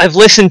 I've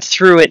listened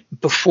through it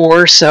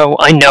before, so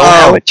I know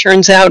how it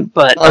turns out.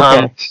 But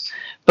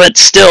but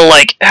still,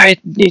 like,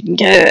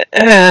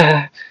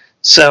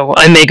 so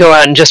I may go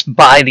out and just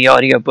buy the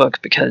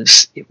audiobook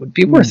because it would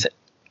be worth it.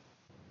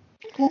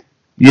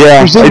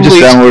 Yeah, I just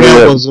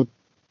downloaded it.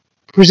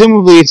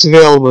 Presumably, it's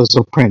available as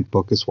a print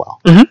book as well.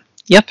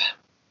 Yep.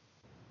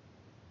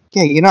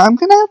 Yeah, I'm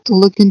going to have to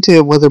look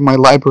into whether my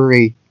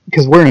library,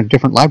 because we're in a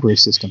different library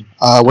system,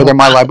 whether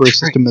my library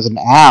system is an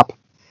app,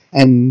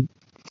 and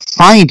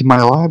find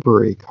my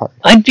library card.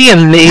 I'd be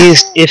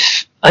amazed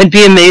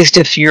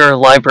if your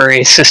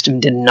library system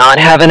did not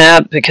have an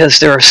app, because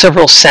there are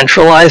several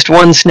centralized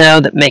ones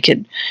now that make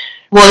it.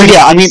 Well,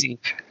 yeah, easy.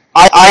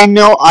 I mean,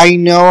 I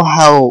know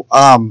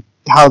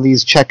how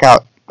these check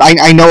out.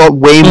 I know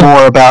way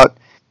more about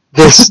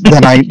this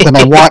than I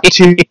want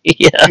to.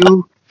 Yeah.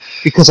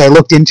 Because I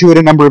looked into it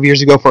a number of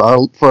years ago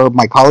for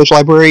my college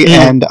library,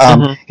 and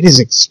it is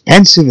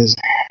expensive as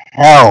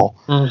hell.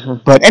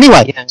 But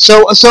anyway,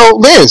 so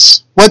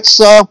Liz, what's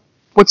up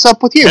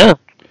with you? Yeah.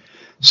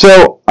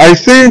 So I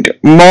think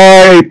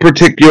my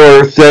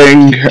particular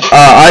thing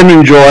I'm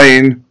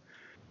enjoying.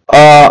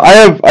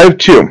 I have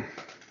two.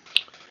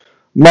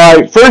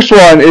 My first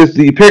one is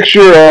the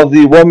picture of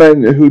the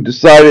woman who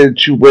decided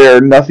to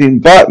wear nothing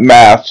but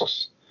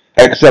masks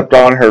except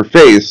on her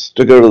face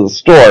to go to the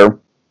store.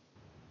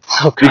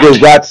 Oh, because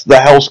that's the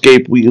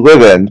hellscape we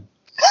live in.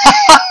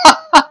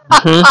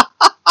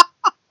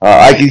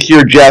 I can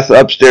hear Jess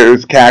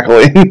upstairs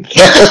cackling.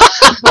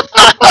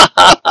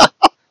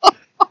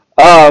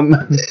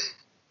 And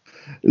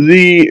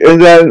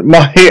then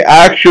my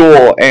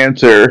actual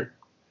answer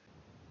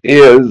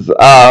is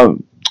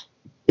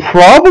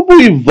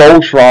probably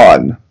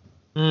Voltron.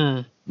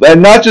 And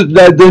not just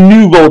the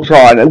new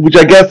Voltron, which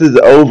I guess is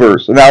over.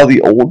 So now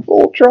the old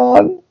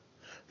Voltron?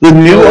 The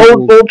new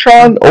old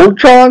Voltron?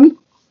 Oldtron?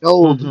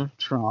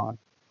 Oldtron.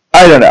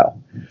 I don't know.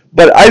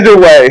 But either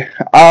way,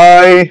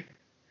 I've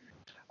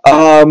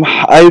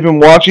been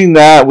watching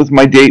that with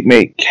my date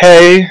mate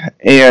Kay,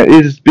 and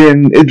it's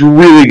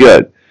really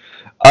good.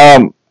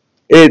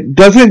 It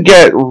doesn't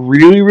get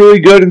really, really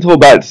good until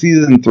about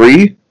season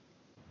 3,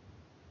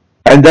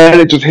 and then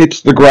it just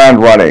hits the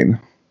ground running.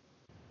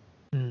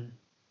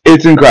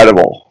 It's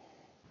incredible.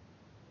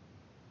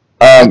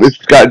 It's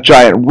got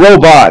giant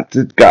robots.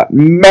 It's got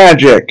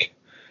magic.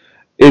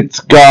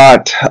 It's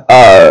got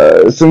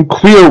some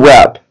queer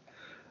rep.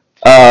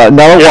 Not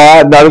a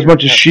lot, not as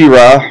much as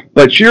She-Ra,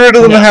 but She-Ra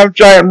doesn't have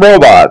giant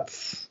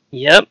robots.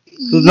 Yep.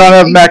 Does not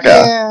have mecha.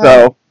 Yeah.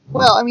 So.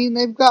 Well, I mean,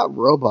 they've got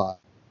robots.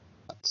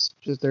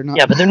 Just they're not.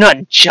 Yeah, but they're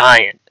not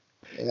giant.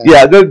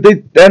 Yeah,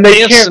 they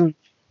have some.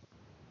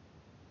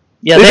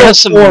 Yeah, they have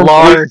some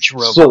large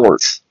robots.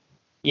 Swords.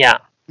 Yeah.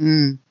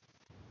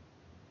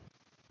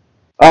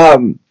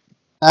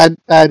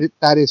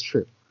 That is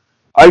true.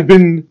 I've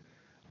been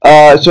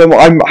I don't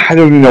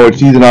even know what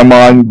season I'm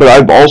on, but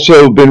I've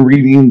also been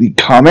reading the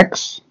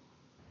comics.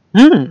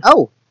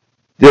 Oh,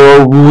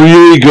 They're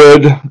really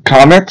good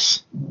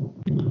comics.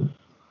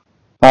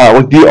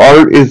 Like the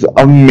art is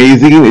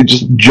amazing. It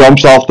just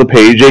jumps off the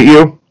page at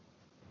you.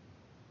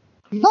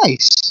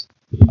 nice.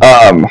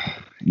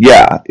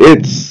 Yeah,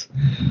 it's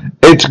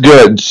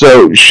good.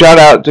 So shout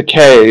out to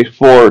Kay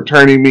for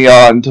turning me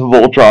on to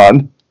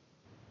Voltron.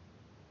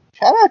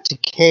 Shout out to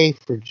Kay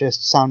for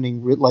just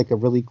sounding like a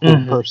really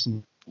cool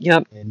person.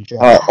 Yep.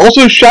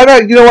 Also, shout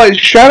out to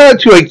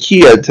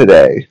IKEA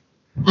today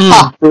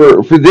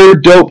for their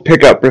dope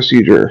pickup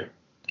procedure,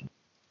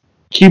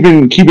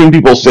 keeping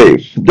people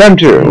safe. Them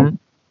too.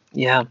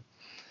 Yeah.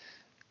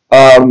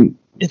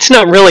 It's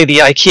not really the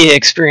IKEA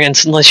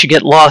experience unless you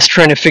get lost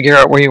trying to figure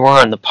out where you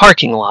are in the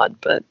parking lot,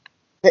 but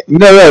no,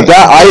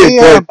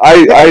 that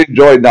I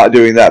enjoyed not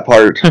doing that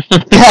part.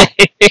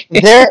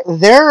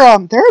 There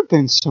have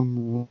been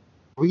some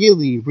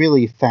really,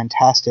 really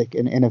fantastic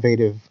and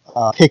innovative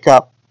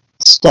pickup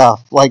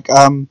stuff. Like,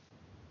 I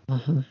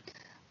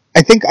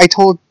think I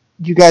told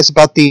you guys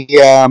about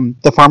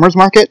the farmers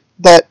market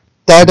that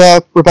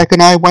Rebecca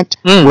and I went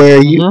to,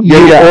 where you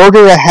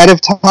order ahead of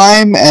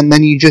time and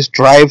then you just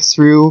drive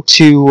through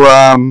to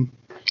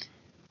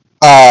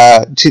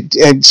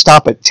and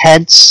stop at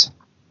tents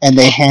and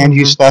they hand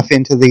you stuff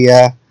into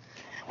the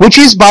which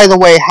is, by the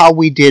way, how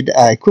we did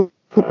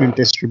equipment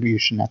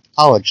distribution at the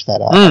college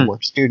that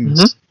we're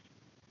students.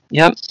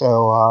 Yep.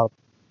 So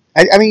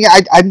I mean,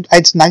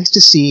 it's nice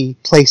to see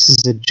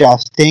places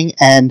adjusting,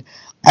 and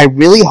I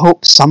really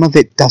hope some of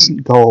it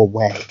doesn't go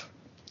away.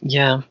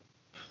 Yeah.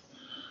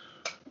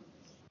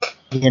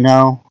 You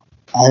know,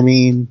 I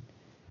mean,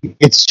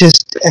 it's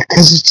just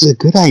because it's a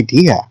good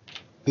idea.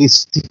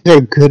 These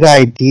are good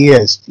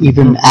ideas,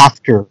 even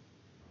after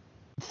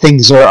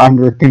things are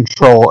under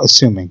control,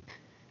 assuming.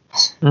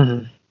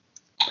 Ooh,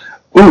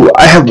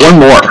 I have one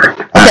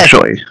more,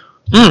 actually.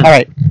 All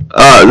right.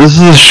 This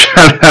is a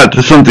shout out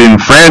to something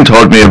Fran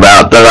told me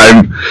about that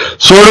I'm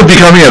sort of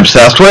becoming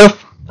obsessed with.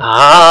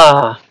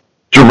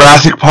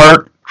 Jurassic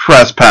Park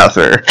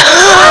Trespasser.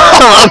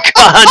 Oh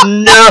God,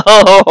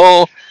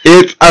 no!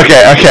 It's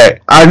okay.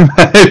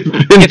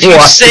 If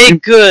you say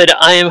good,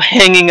 I am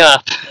hanging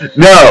up.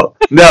 No,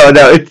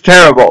 it's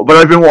terrible. But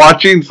I've been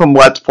watching some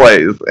Let's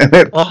Plays, and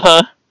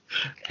it's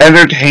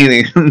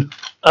entertaining.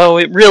 Oh,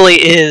 it really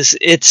is.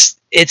 It's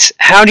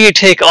how do you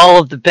take all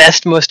of the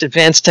best, most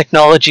advanced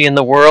technology in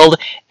the world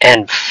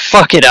and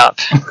fuck it up?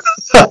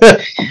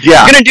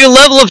 Yeah. We're gonna do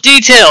level of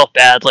detail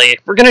badly.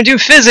 We're gonna do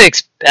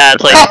physics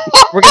badly.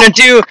 We're gonna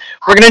do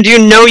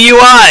no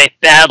UI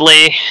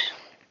badly.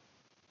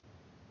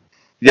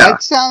 Yeah.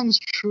 That sounds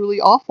truly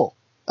awful.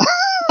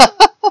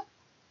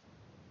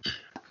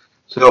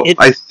 So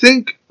I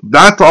think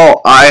that's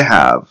all I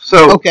have.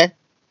 So Okay.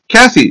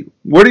 Cassie,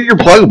 what are your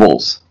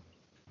pluggables?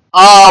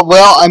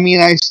 Well, I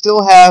mean, I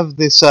still have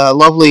this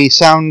lovely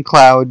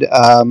SoundCloud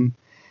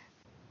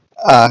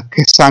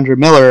Cassandra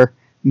Miller,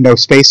 no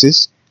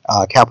spaces,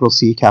 capital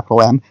C,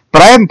 capital M.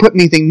 But I haven't put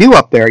anything new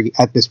up there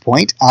at this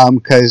point,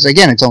 because,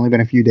 again, it's only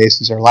been a few days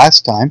since our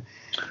last time.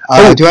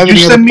 Do I have you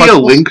send me a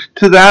link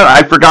to that?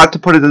 I forgot to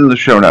put it in the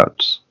show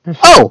notes.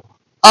 Oh,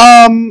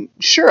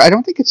 sure. I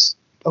don't think it's...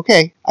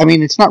 Okay. I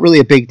mean, it's not really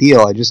a big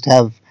deal. I just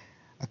have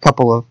a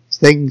couple of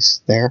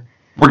things there.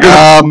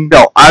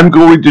 I'm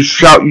going to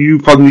shout you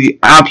from the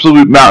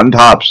absolute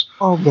mountaintops.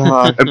 Oh,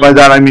 God. And by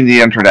that, I mean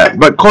the internet.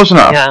 But close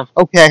enough. Yeah.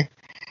 Okay.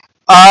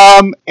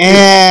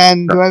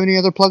 And do I have any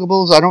other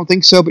pluggables? I don't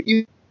think so, but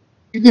you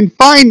can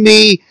find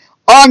me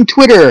on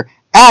Twitter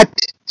at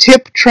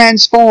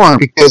TipTransform,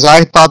 because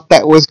I thought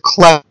that was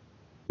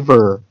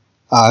clever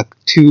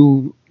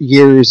 2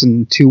 years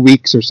and 2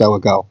 weeks or so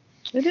ago.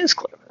 It is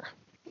clever.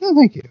 Oh,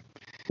 thank you.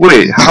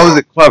 Wait, how is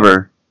it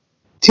clever?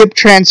 Tip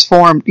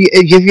Transform.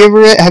 Have you ever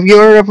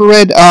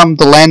read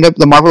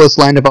the Marvelous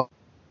Land of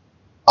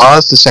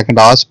Oz, the second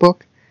Oz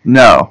book?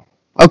 No.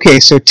 Okay,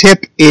 so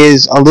Tip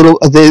is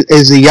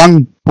a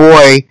young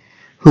boy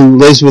who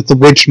lives with the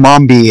witch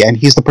Mombi, and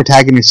he's the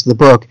protagonist of the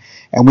book.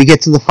 And we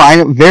get to the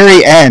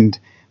very end,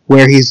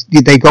 where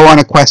they go on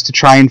a quest to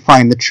try and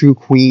find the true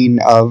queen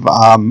of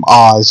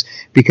Oz,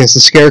 because the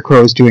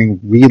Scarecrow is doing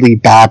really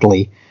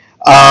badly.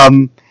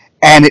 And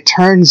it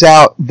turns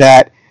out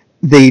that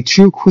the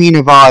true Queen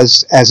of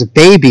Oz, as a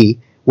baby,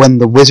 when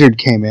the wizard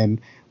came in,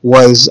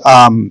 was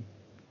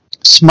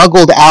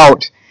smuggled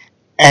out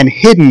and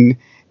hidden,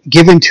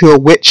 given to a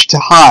witch to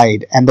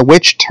hide, and the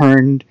witch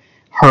turned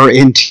her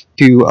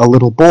into a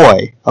little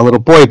boy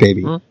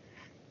baby. Mm-hmm.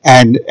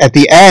 And at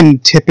the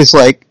end, Tip is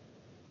like,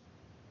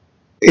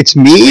 "It's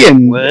me,"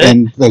 and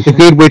the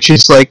good witch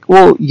is like,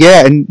 "Well,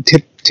 yeah," and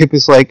Tip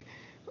is like,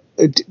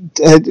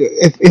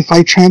 "If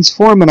I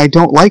transform and I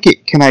don't like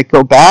it, can I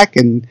go back?"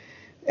 And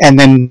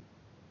then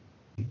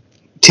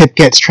Tip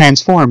gets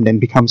transformed and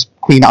becomes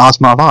Queen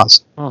Ozma of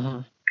Oz. Mm-hmm.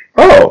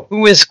 Oh,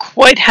 who is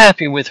quite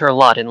happy with her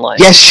lot in life?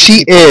 Yes,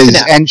 she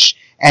is,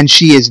 and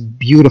she is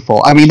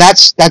beautiful. I mean,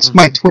 that's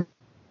my Twitter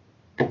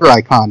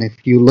icon.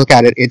 If you look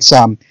at it, it's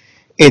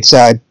it's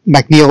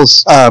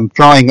McNeil's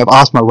drawing of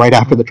Ozma right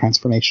after the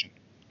transformation.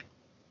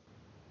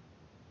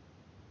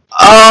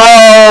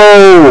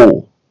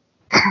 Oh!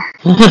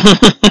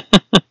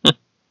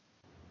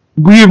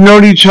 We have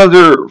known each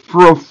other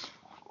for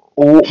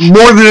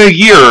more than a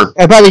year.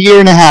 About a year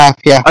and a half,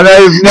 yeah. And I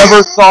have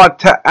never thought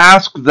to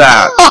ask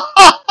that.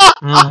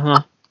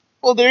 Mm-hmm.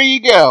 Well, there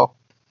you go.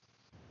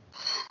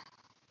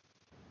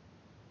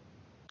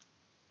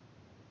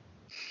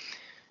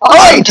 All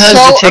right, Sometimes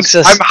so it takes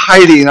us. I'm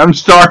hiding. I'm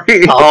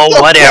sorry. Oh, It's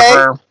okay.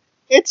 whatever.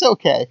 It's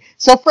okay.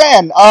 So,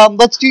 Fran,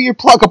 let's do your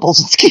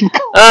pluggables. Let's keep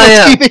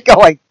going. Keep it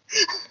going.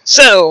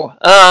 So,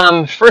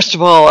 first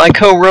of all, I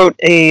co-wrote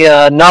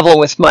a novel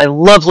with my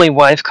lovely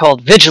wife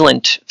called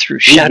Vigilant Through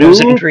Shadows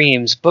and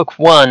Dreams, Book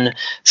 1,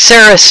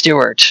 Sarah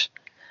Stewart.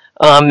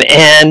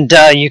 And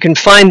you can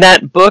find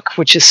that book,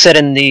 which is set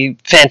in the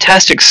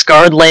fantastic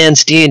Scarred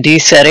Lands D&D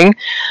setting,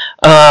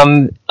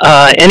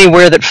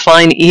 anywhere that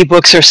fine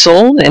ebooks are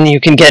sold, and you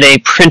can get a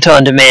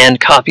print-on-demand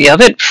copy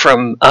of it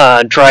from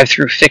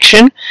Drive-Thru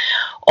Fiction.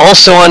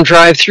 Also on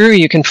Drive-Thru,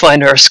 you can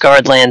find our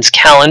Scarred Lands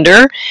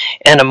calendar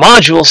and a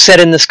module set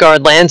in the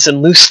Scarred Lands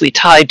and loosely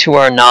tied to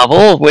our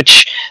novel,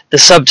 which the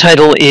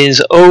subtitle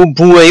is Oh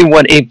Boy,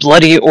 What a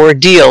Bloody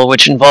Ordeal,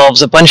 which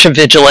involves a bunch of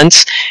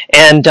vigilance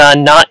and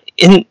not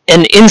an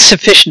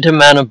insufficient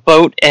amount of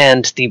boat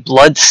and the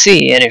Blood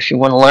Sea. And if you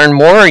want to learn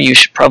more, you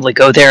should probably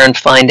go there and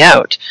find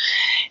out.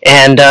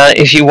 And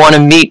if you want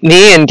to meet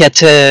me and get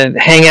to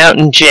hang out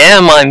and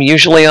jam, I'm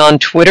usually on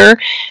Twitter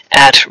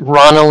at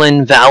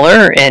Ronalyn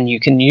Valor, and you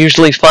can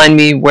usually find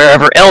me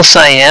wherever else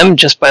I am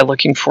just by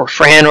looking for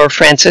Fran or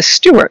Francis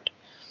Stewart.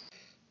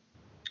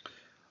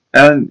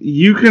 And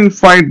you can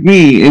find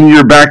me in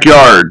your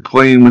backyard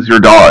playing with your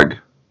dog.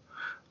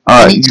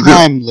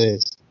 Anytime,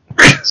 Liz.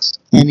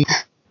 Any.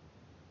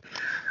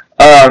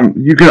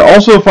 You can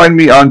also find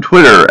me on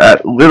Twitter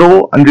at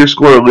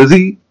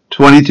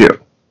little_Lizzie22.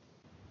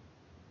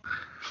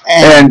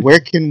 And where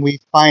can we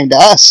find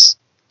us?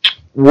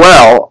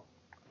 Well,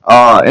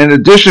 in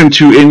addition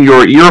to in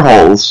your ear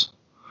holes,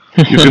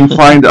 you can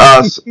find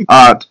us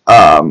at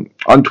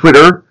on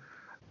Twitter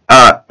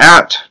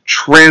at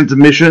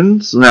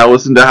Transmissions. Now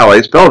listen to how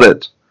I spelled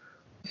it,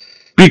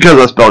 because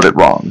I spelled it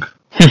wrong.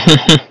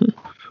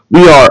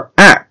 We are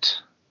at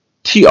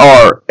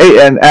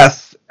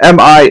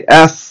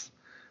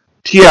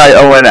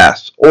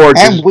TRANSMISTIONS, or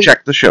just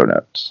check the show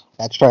notes.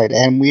 That's right,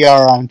 and we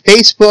are on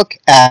Facebook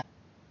at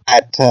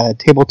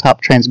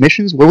Tabletop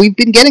Transmissions, where we've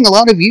been getting a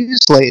lot of views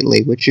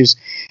lately, which is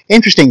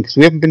interesting because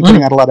we haven't been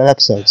putting out a lot of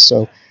episodes,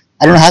 so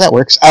I don't know how that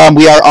works.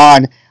 We are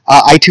on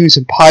iTunes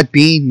and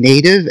Podbean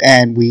native,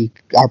 and we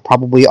are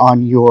probably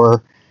on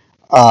your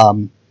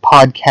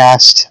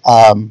podcast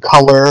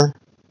color,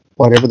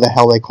 whatever the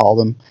hell they call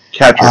them.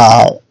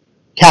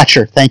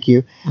 Catcher, thank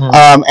you.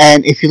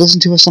 And if you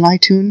listen to us on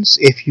iTunes,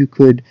 if you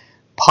could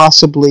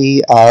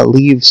possibly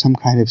leave some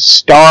kind of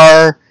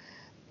star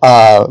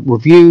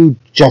review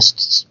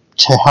just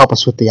to help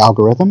us with the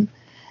algorithm.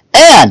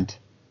 And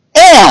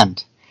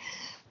at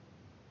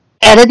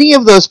any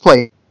of those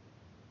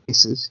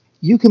places,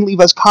 you can leave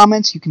us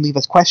comments, you can leave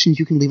us questions,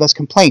 you can leave us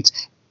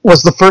complaints.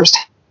 Was the first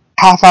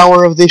half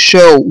hour of this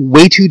show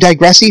way too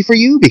digressy for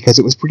you? Because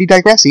it was pretty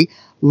digressy.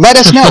 Let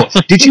us know.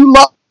 Did you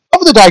love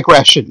the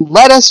digression?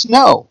 Let us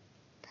know.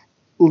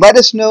 Let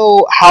us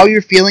know how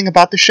you're feeling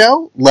about the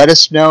show. Let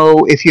us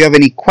know if you have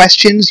any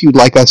questions you'd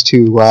like us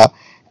to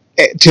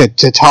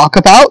talk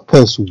about,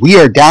 because we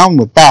are down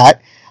with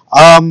that.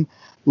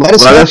 Let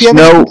us know if you have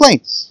any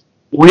complaints.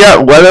 Yeah,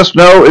 let us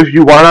know if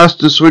you want us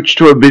to switch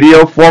to a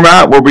video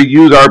format where we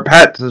use our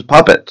pets as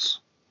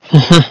puppets.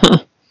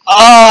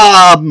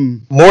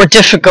 More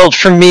difficult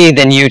for me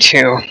than you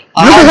two.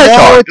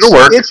 It'll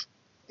work.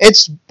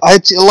 It's a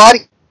lot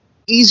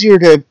easier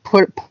to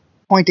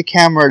point a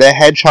camera at a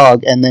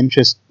hedgehog and then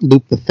just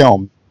loop the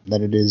film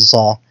than it is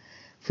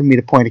for me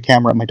to point a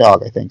camera at my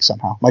dog, I think,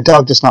 somehow. My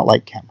dog does not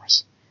like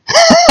cameras.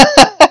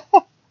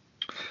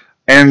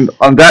 And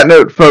on that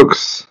note,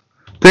 folks,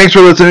 thanks for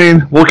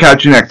listening. We'll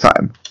catch you next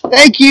time.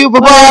 Thank you.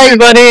 Bye-bye. Bye,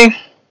 everybody.